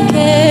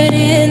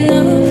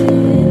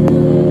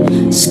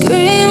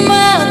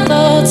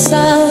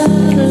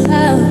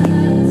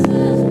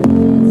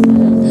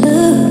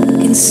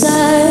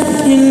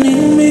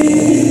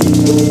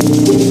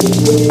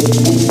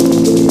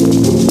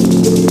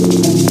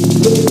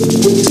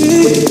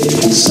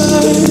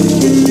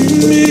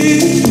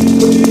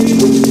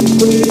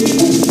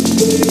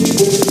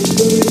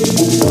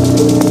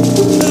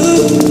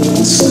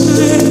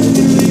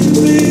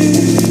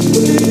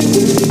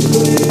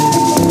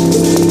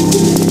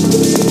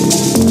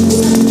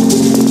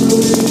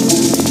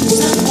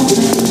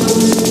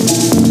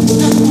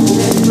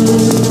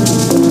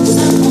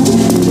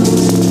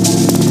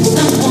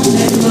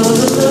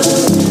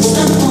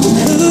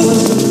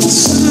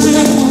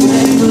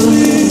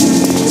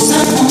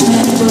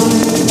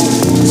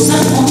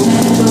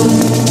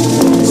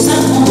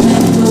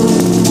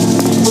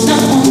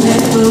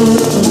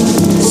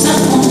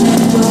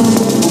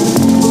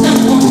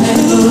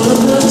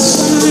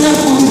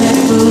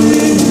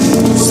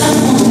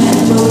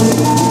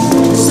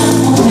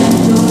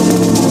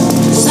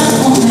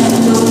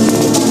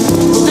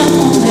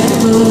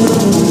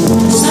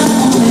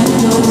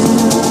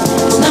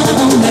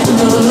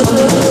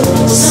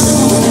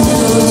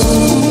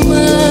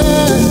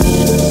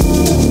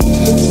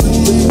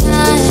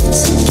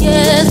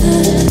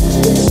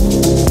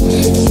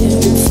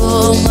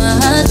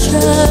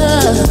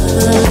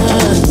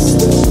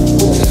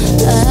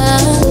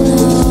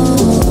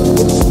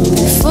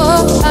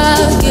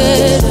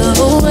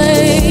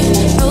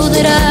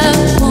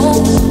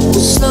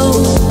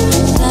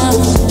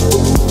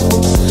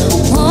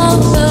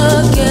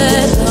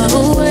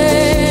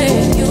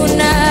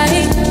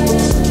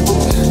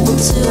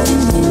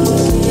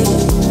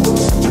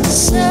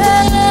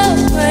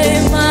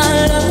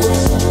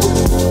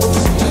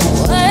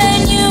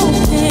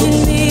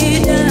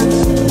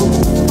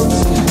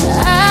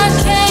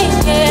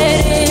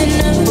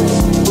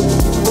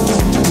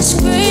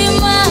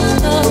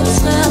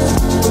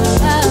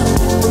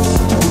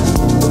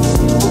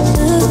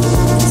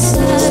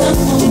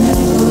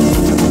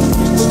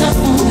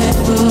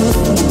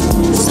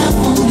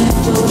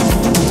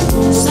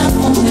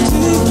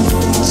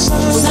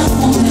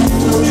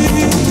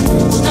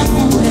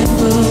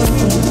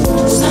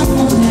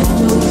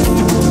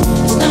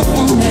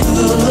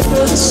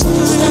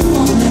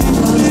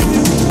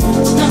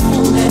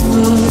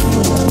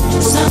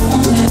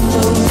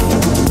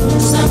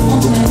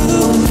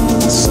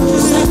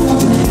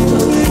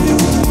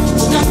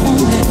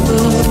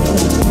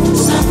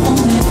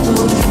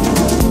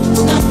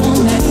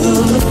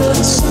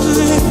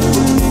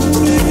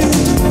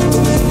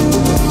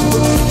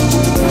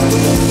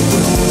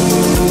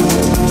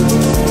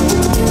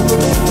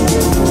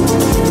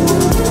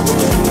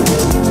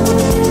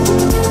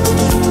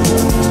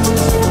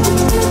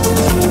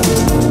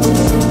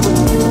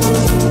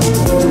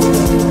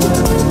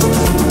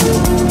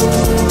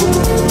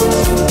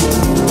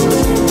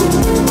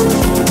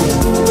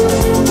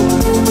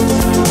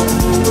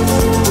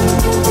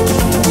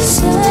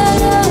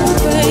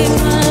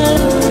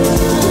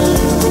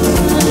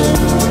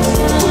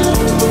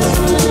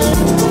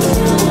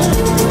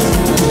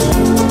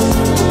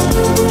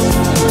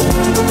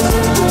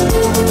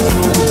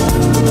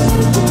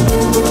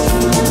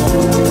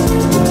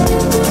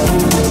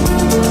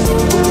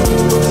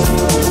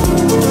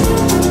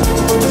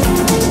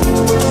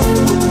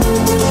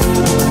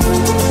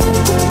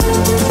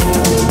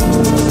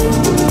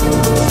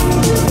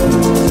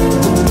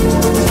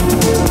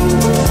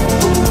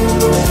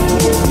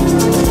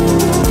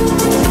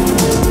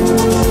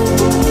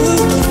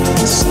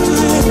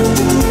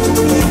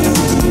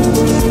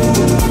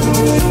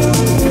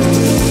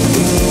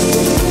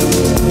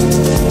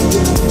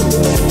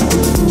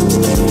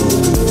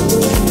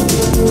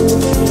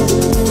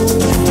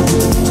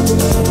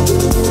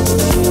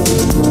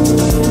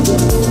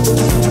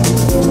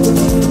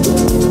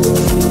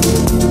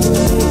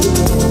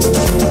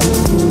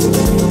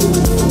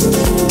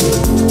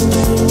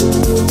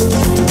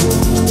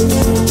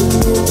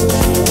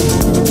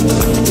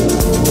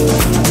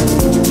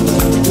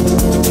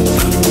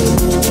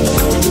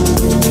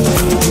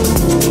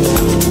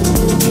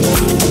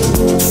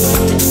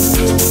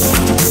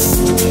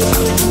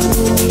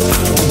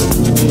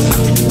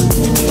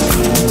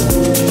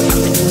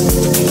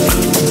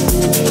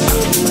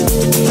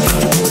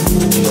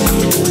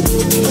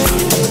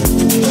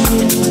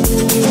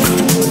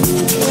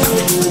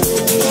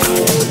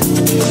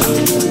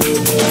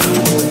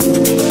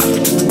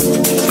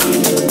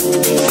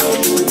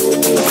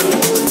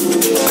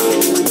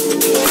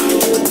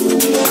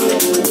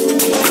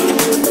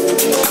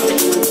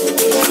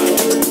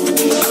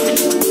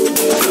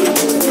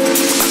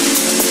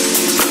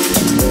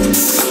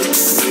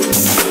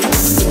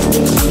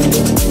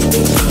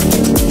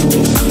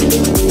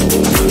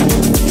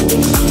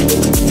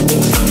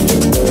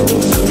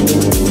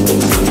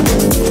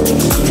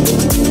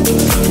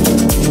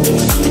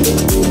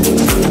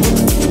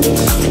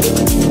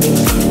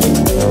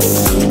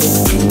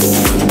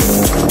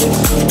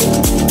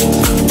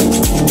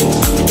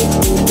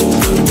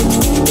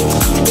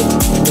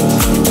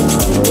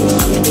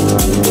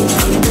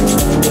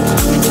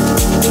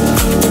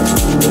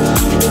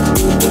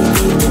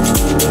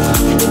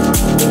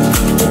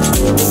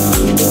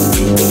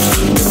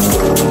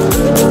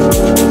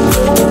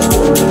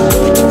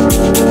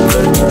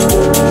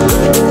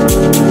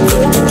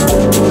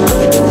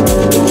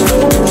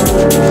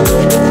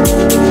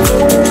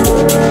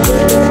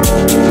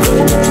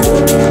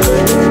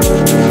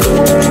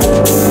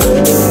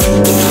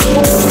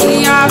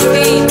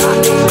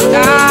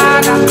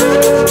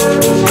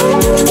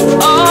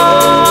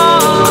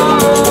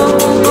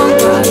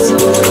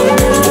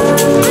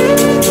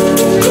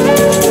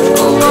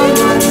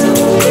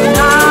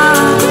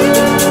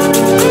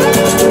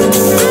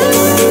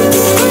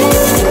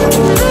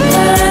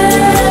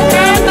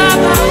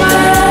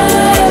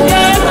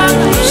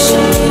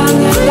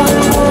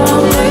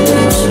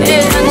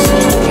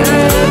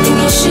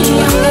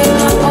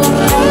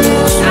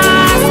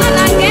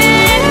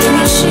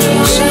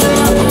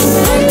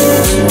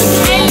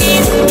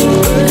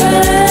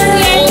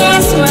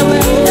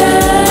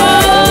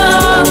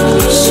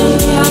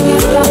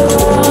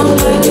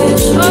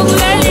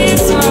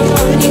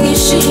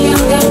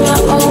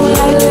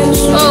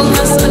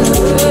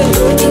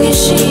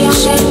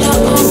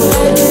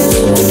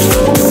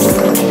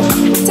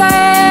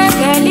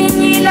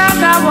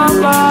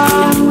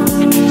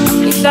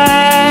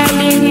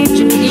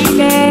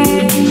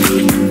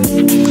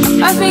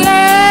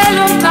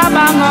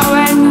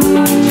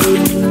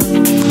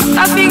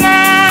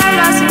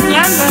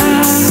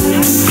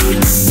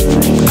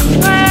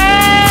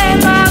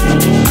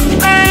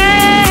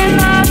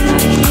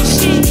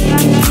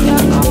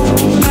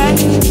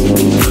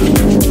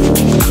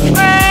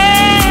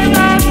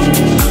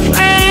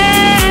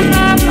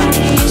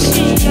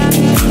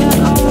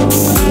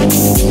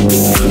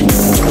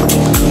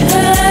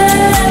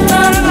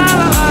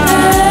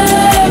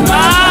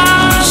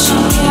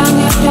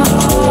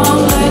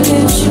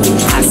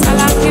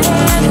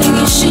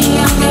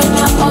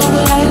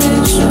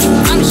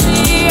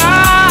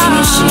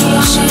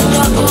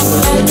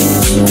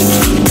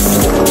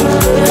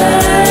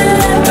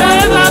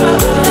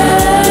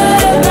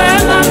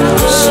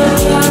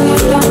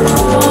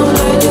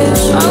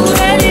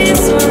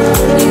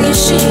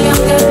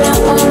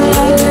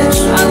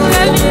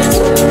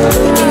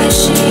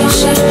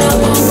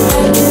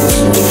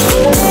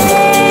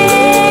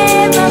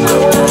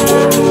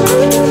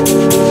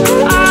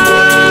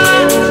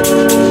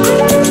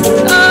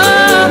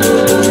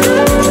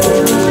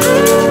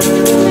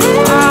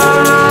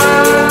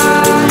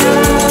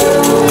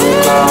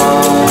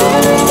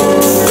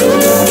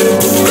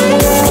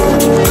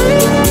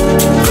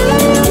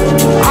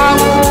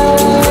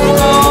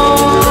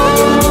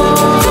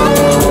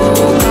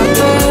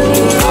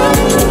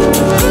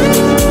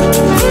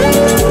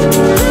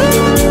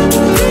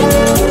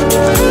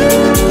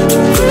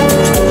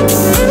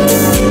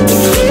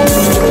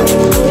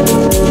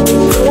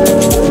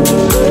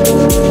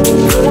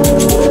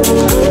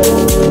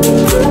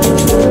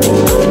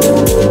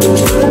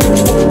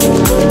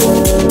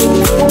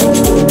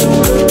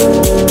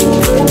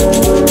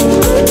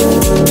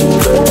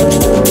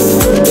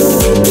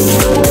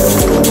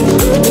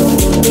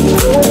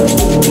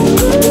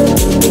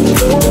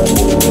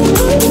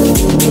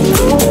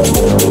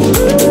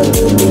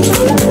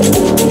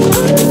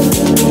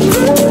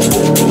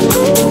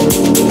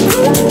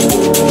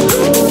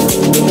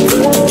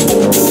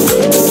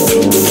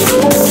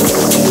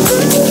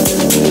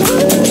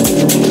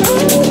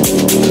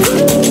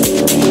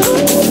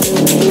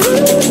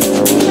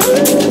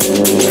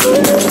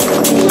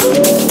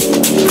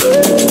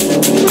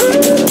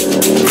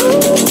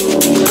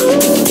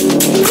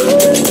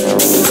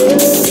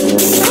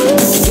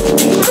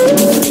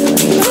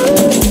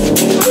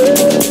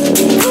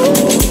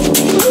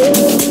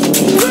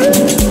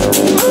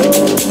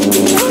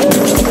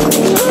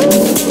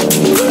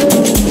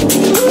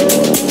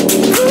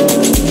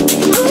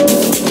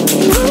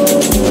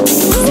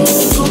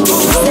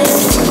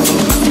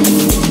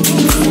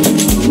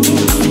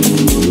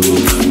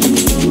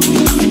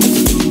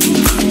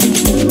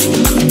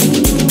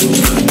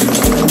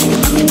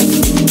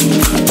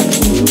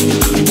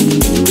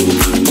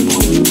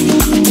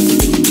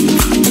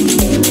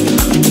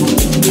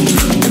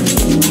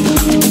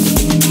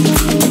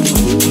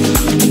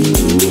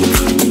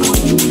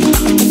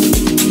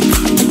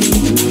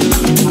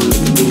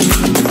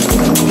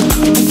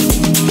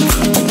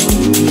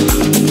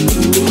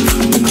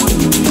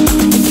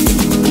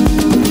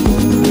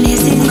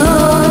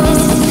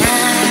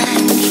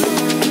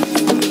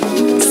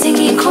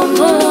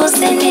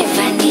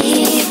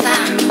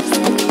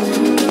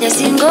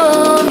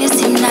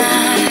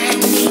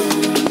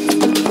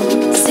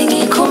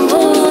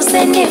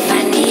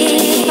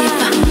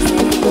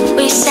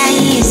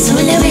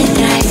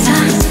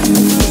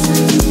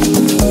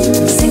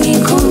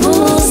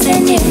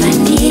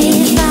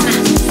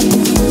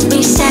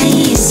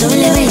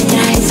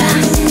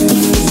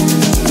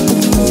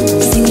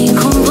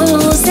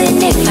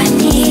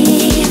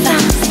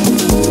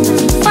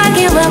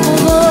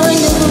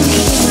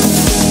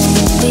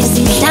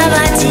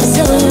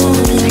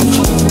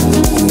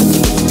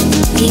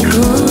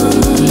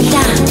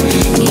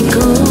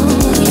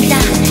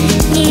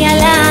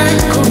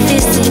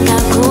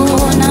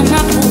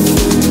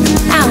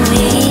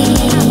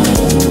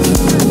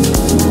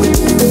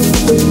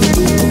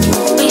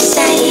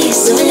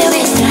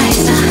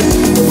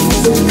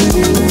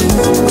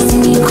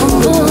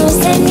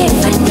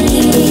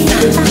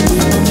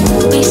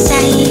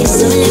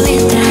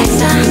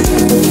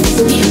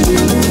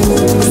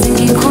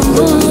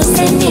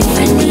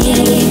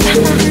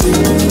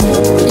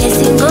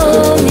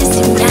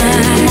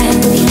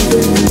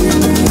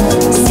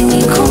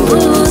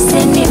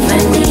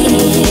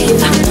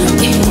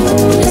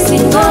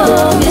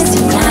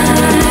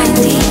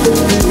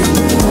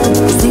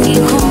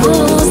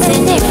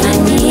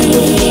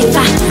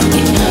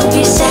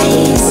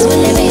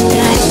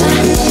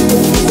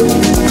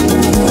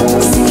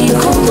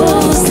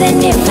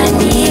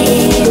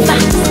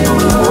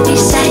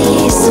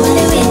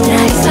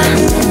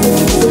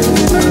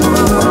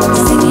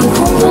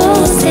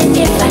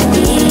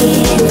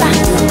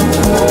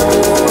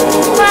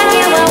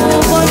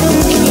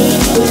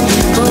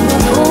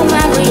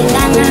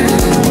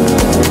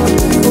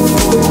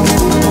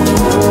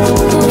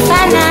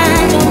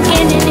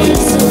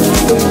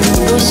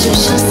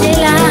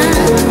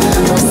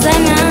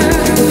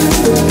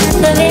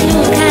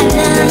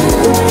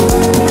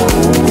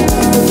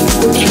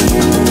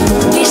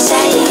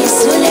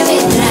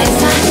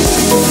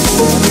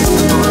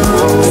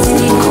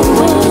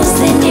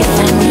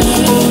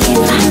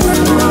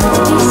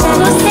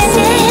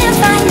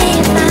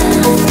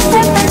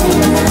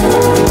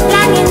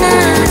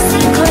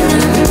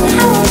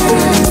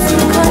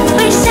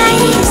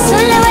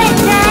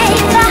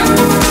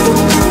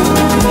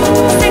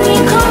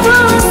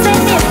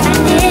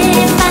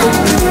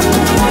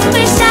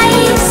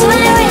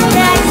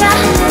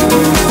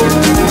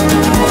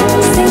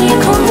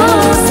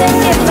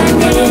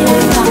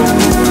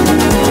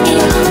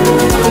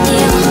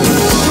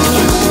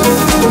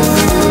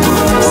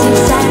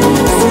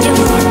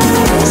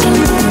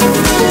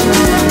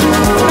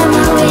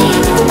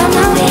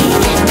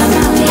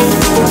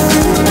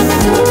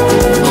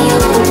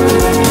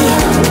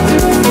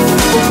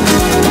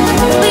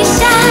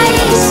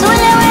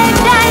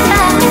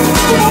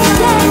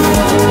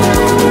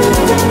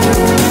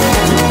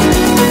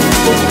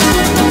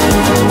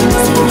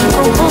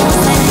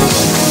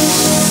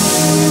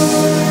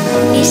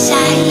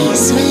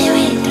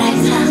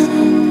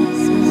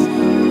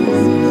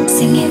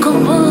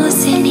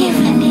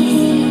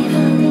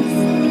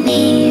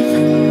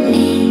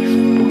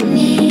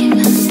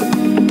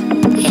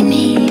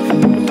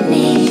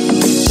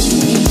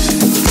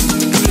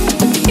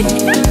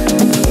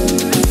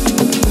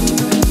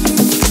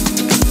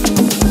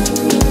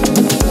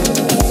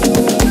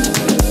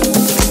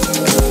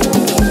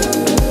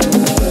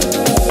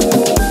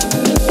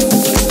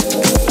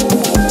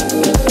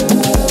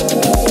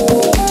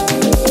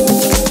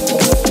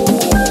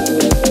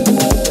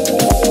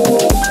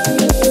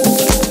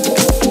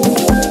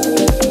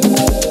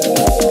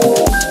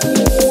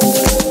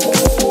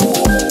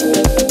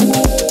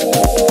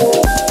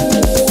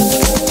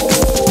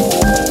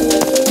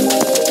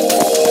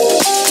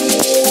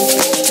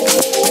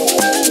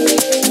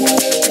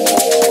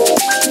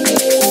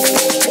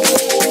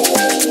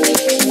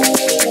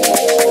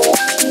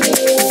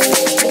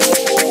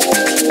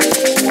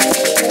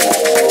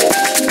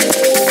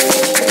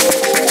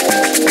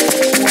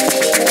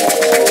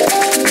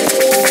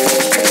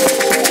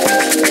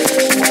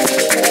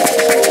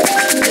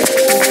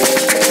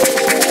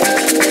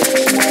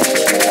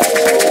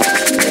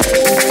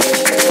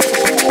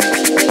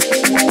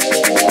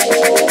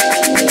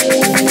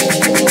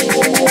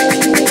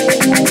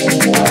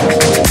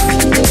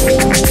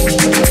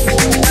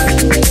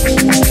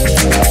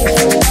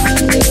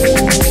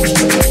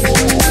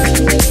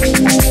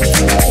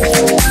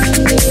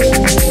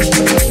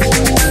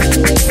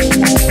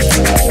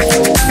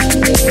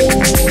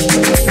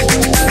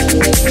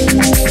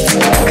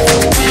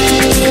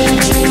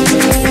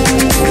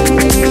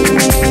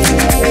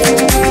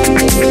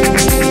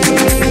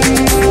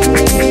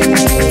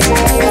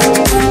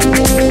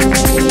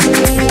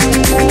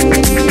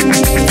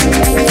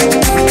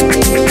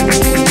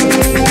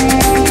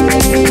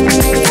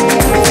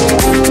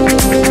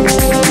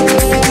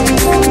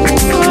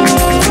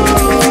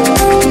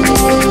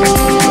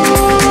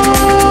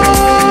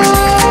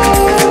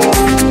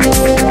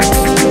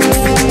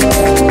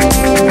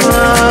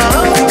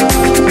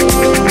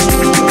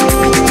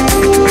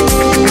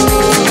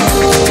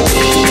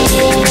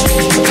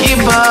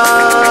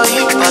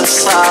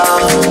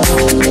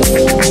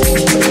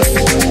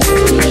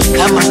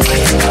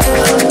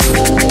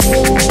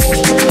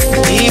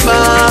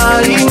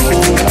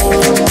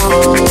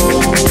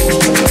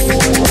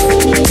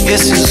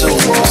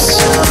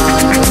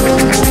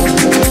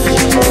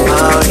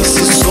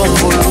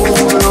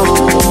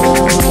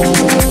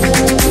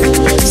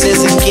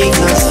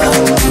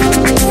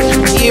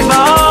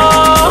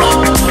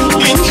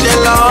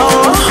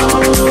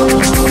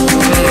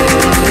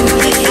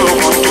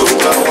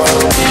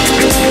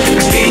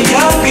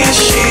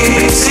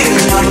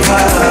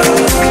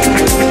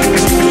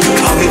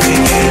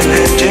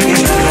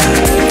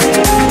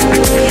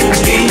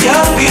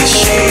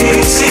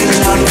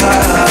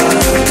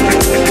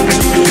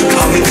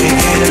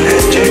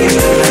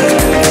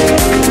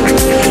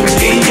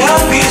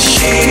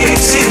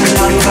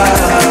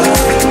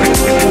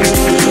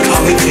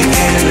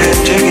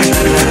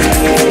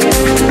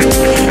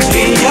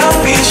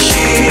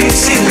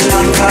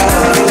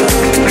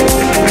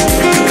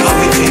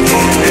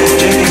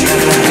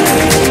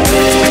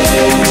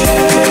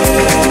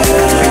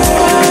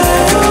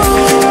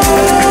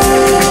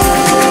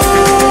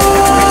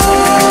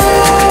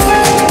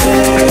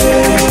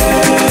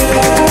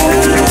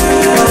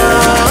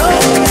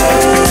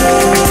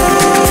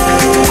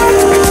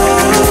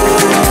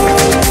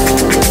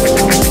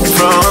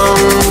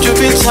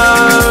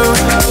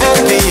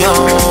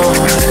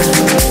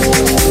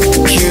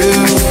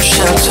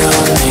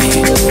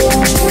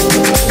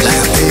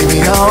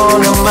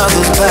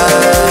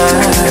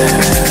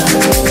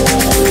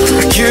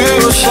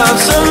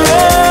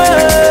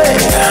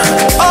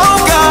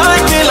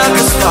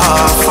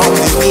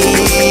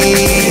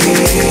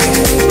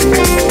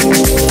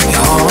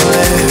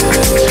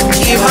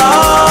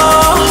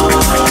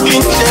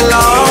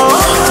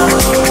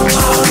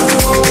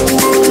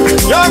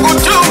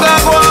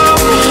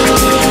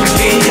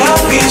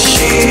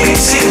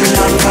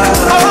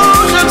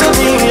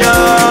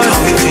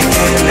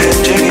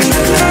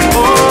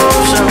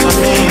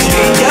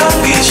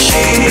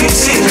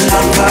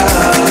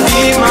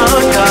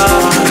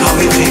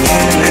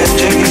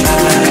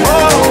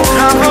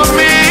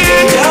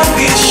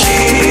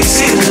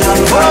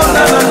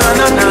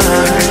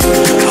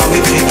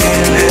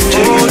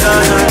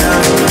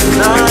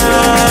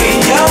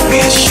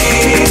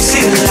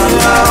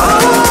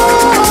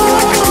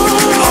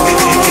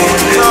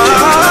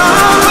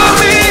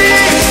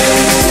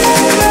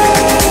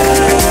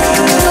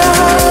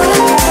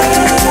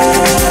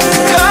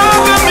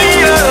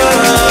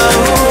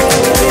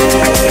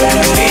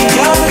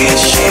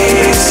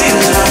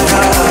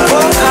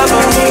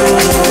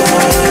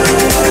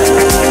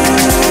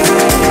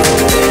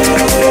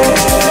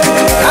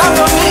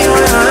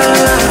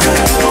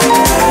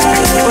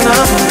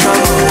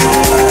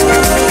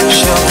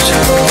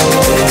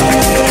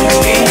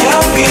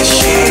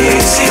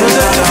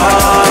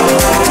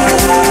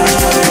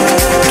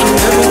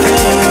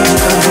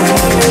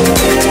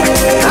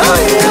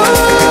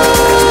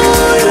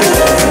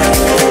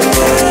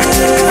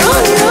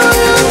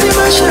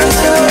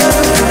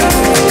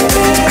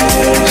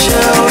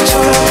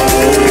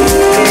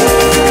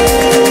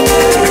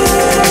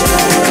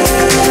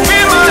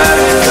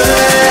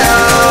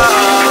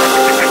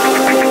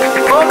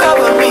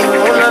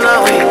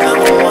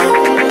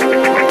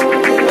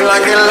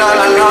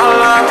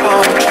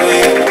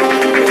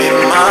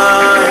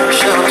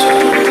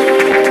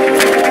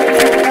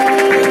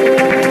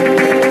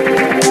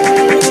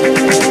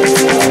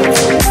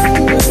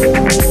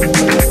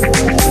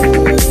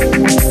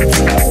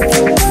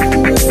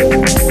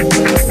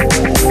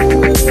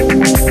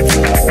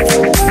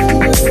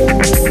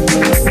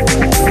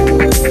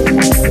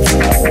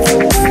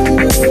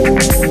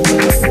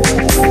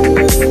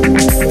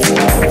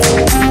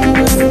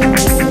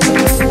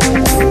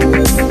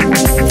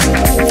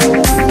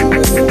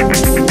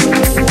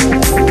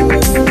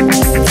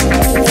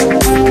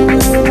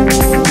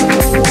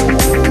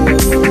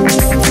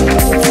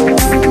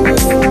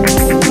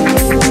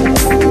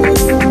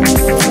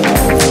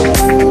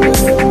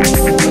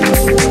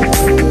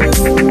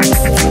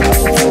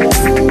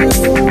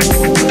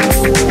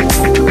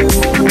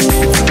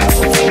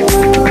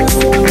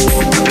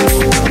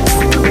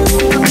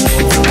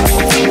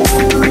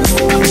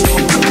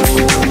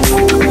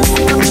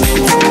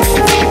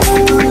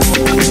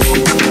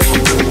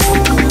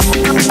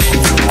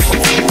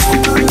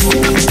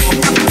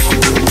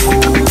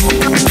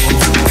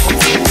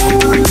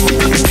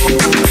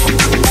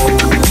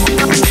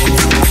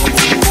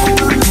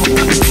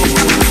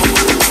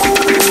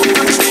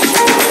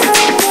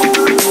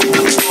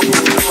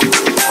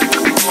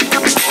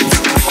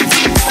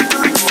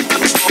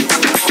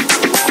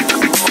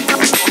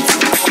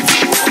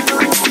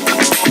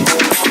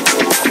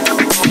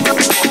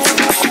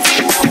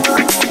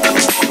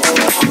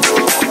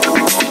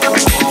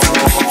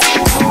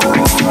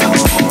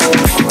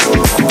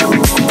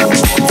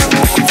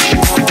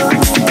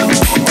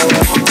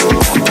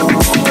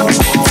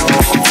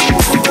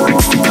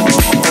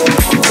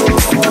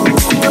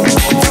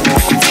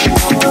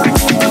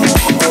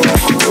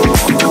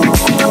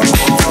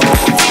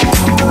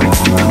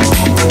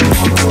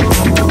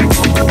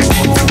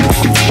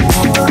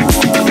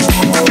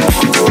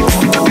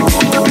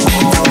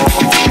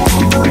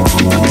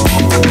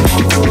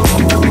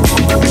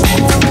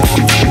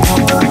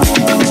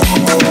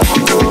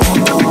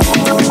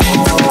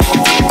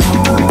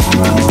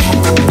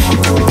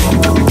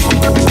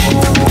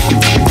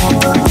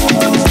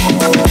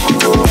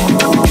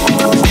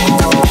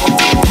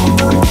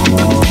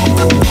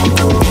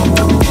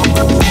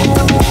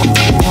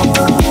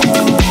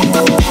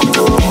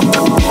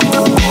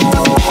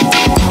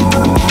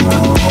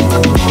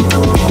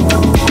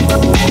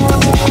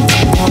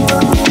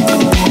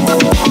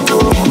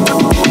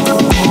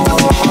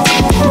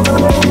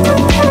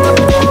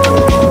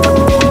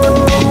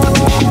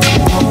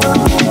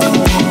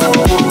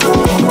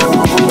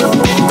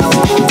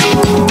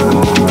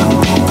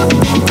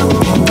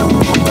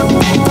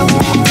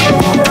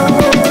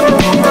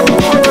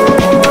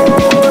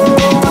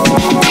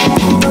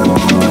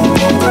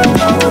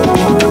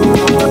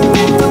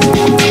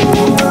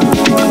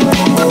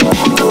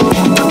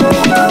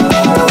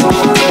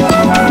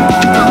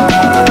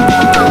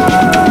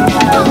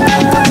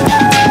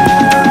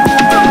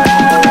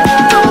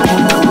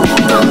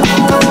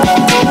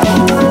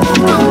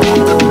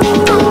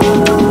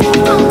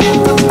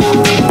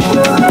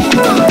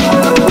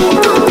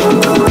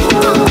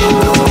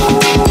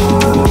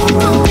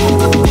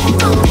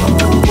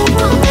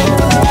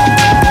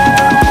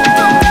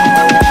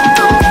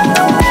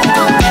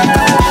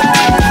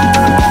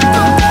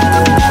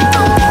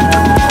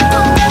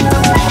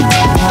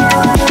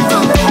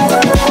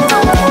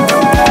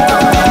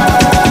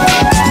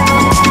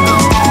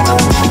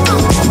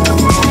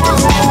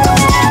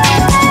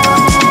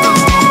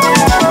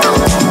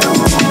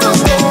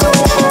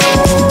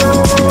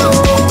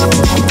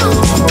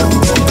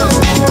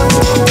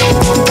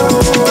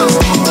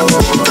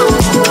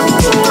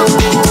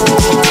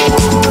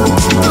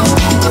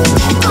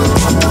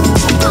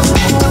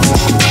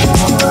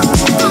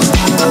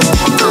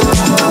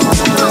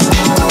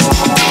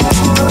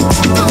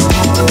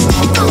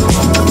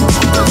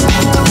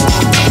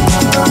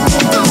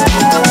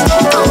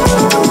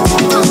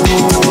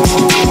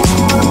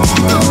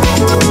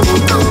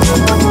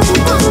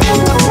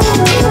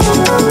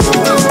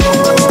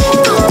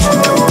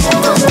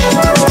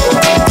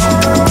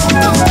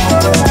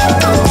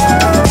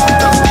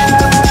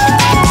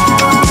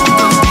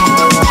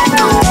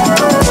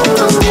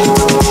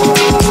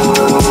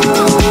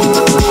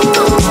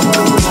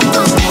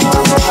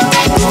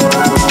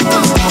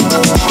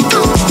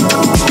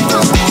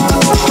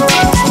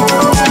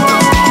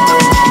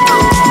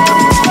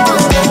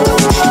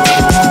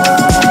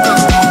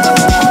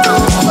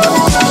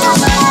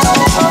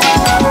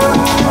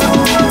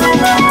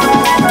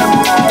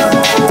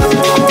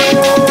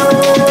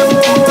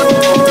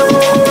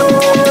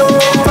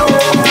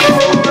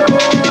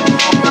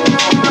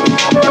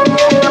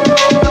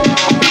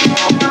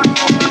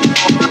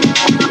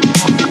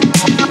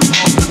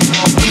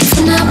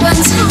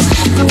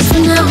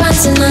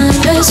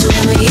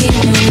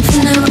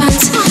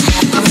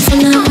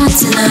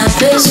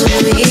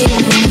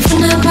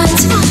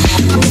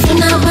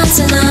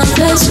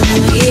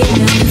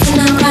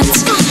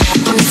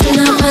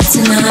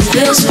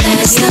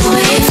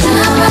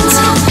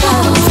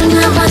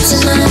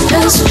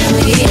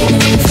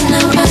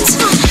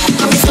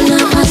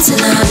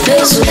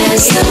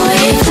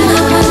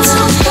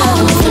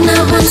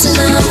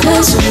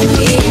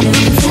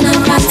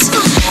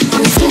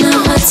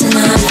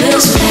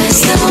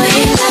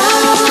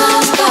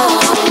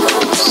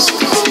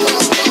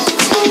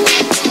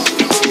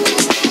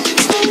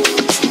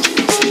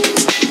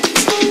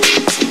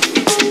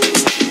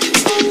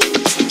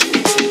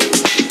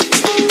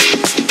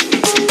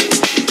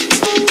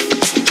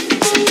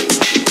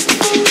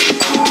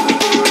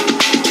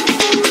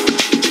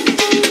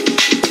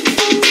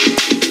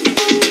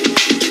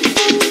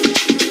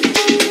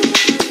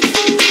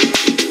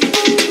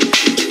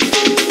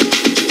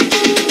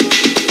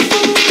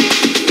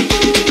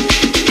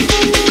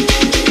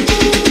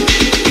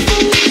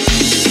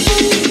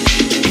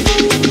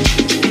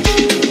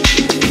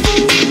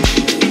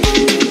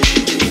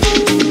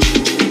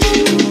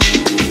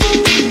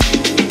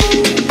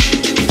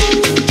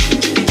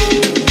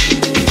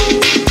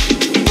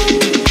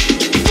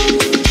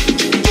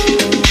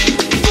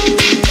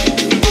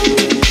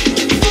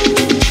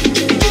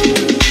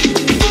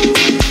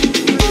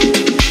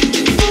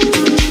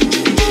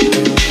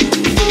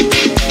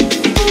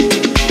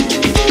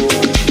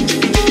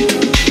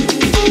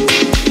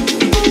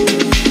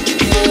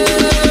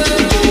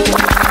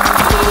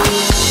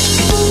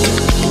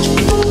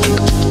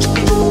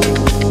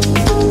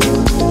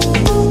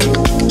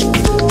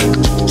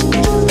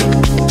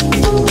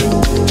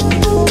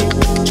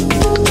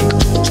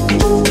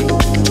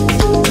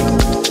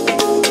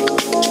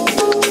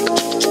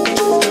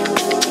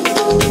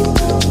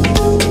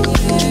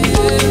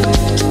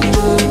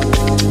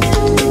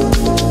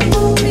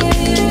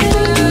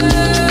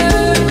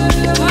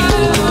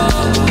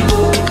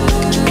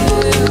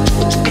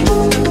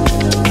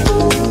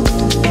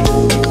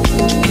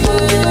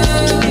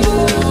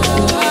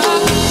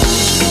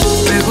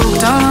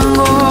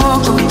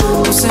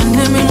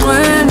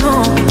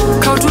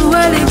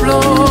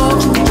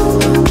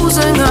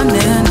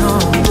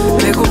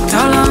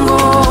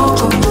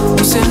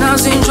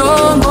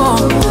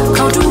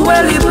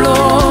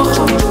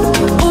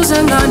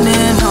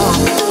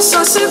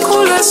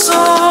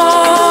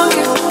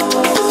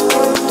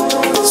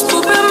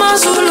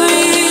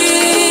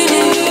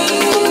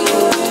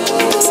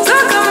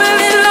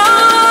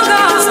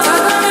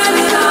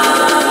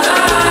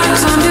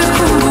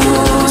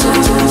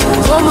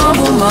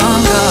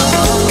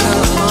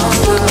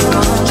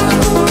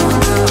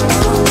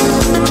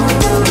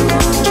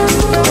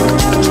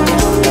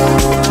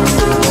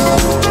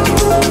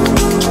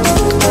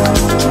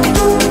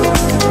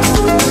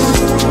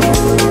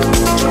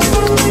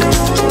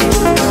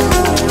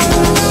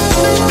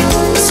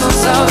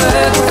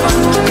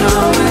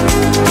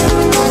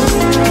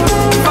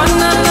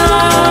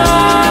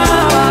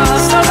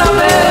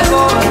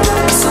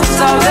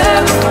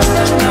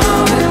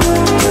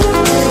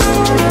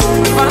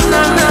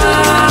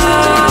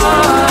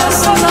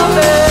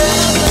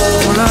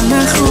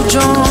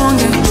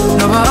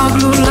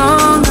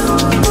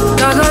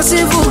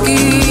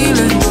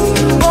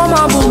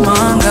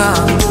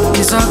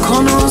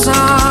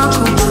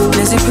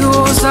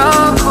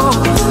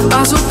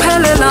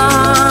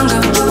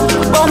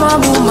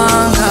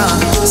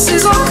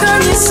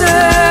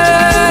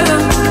Sizokanyisela,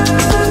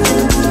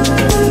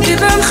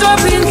 ibe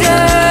mhlophe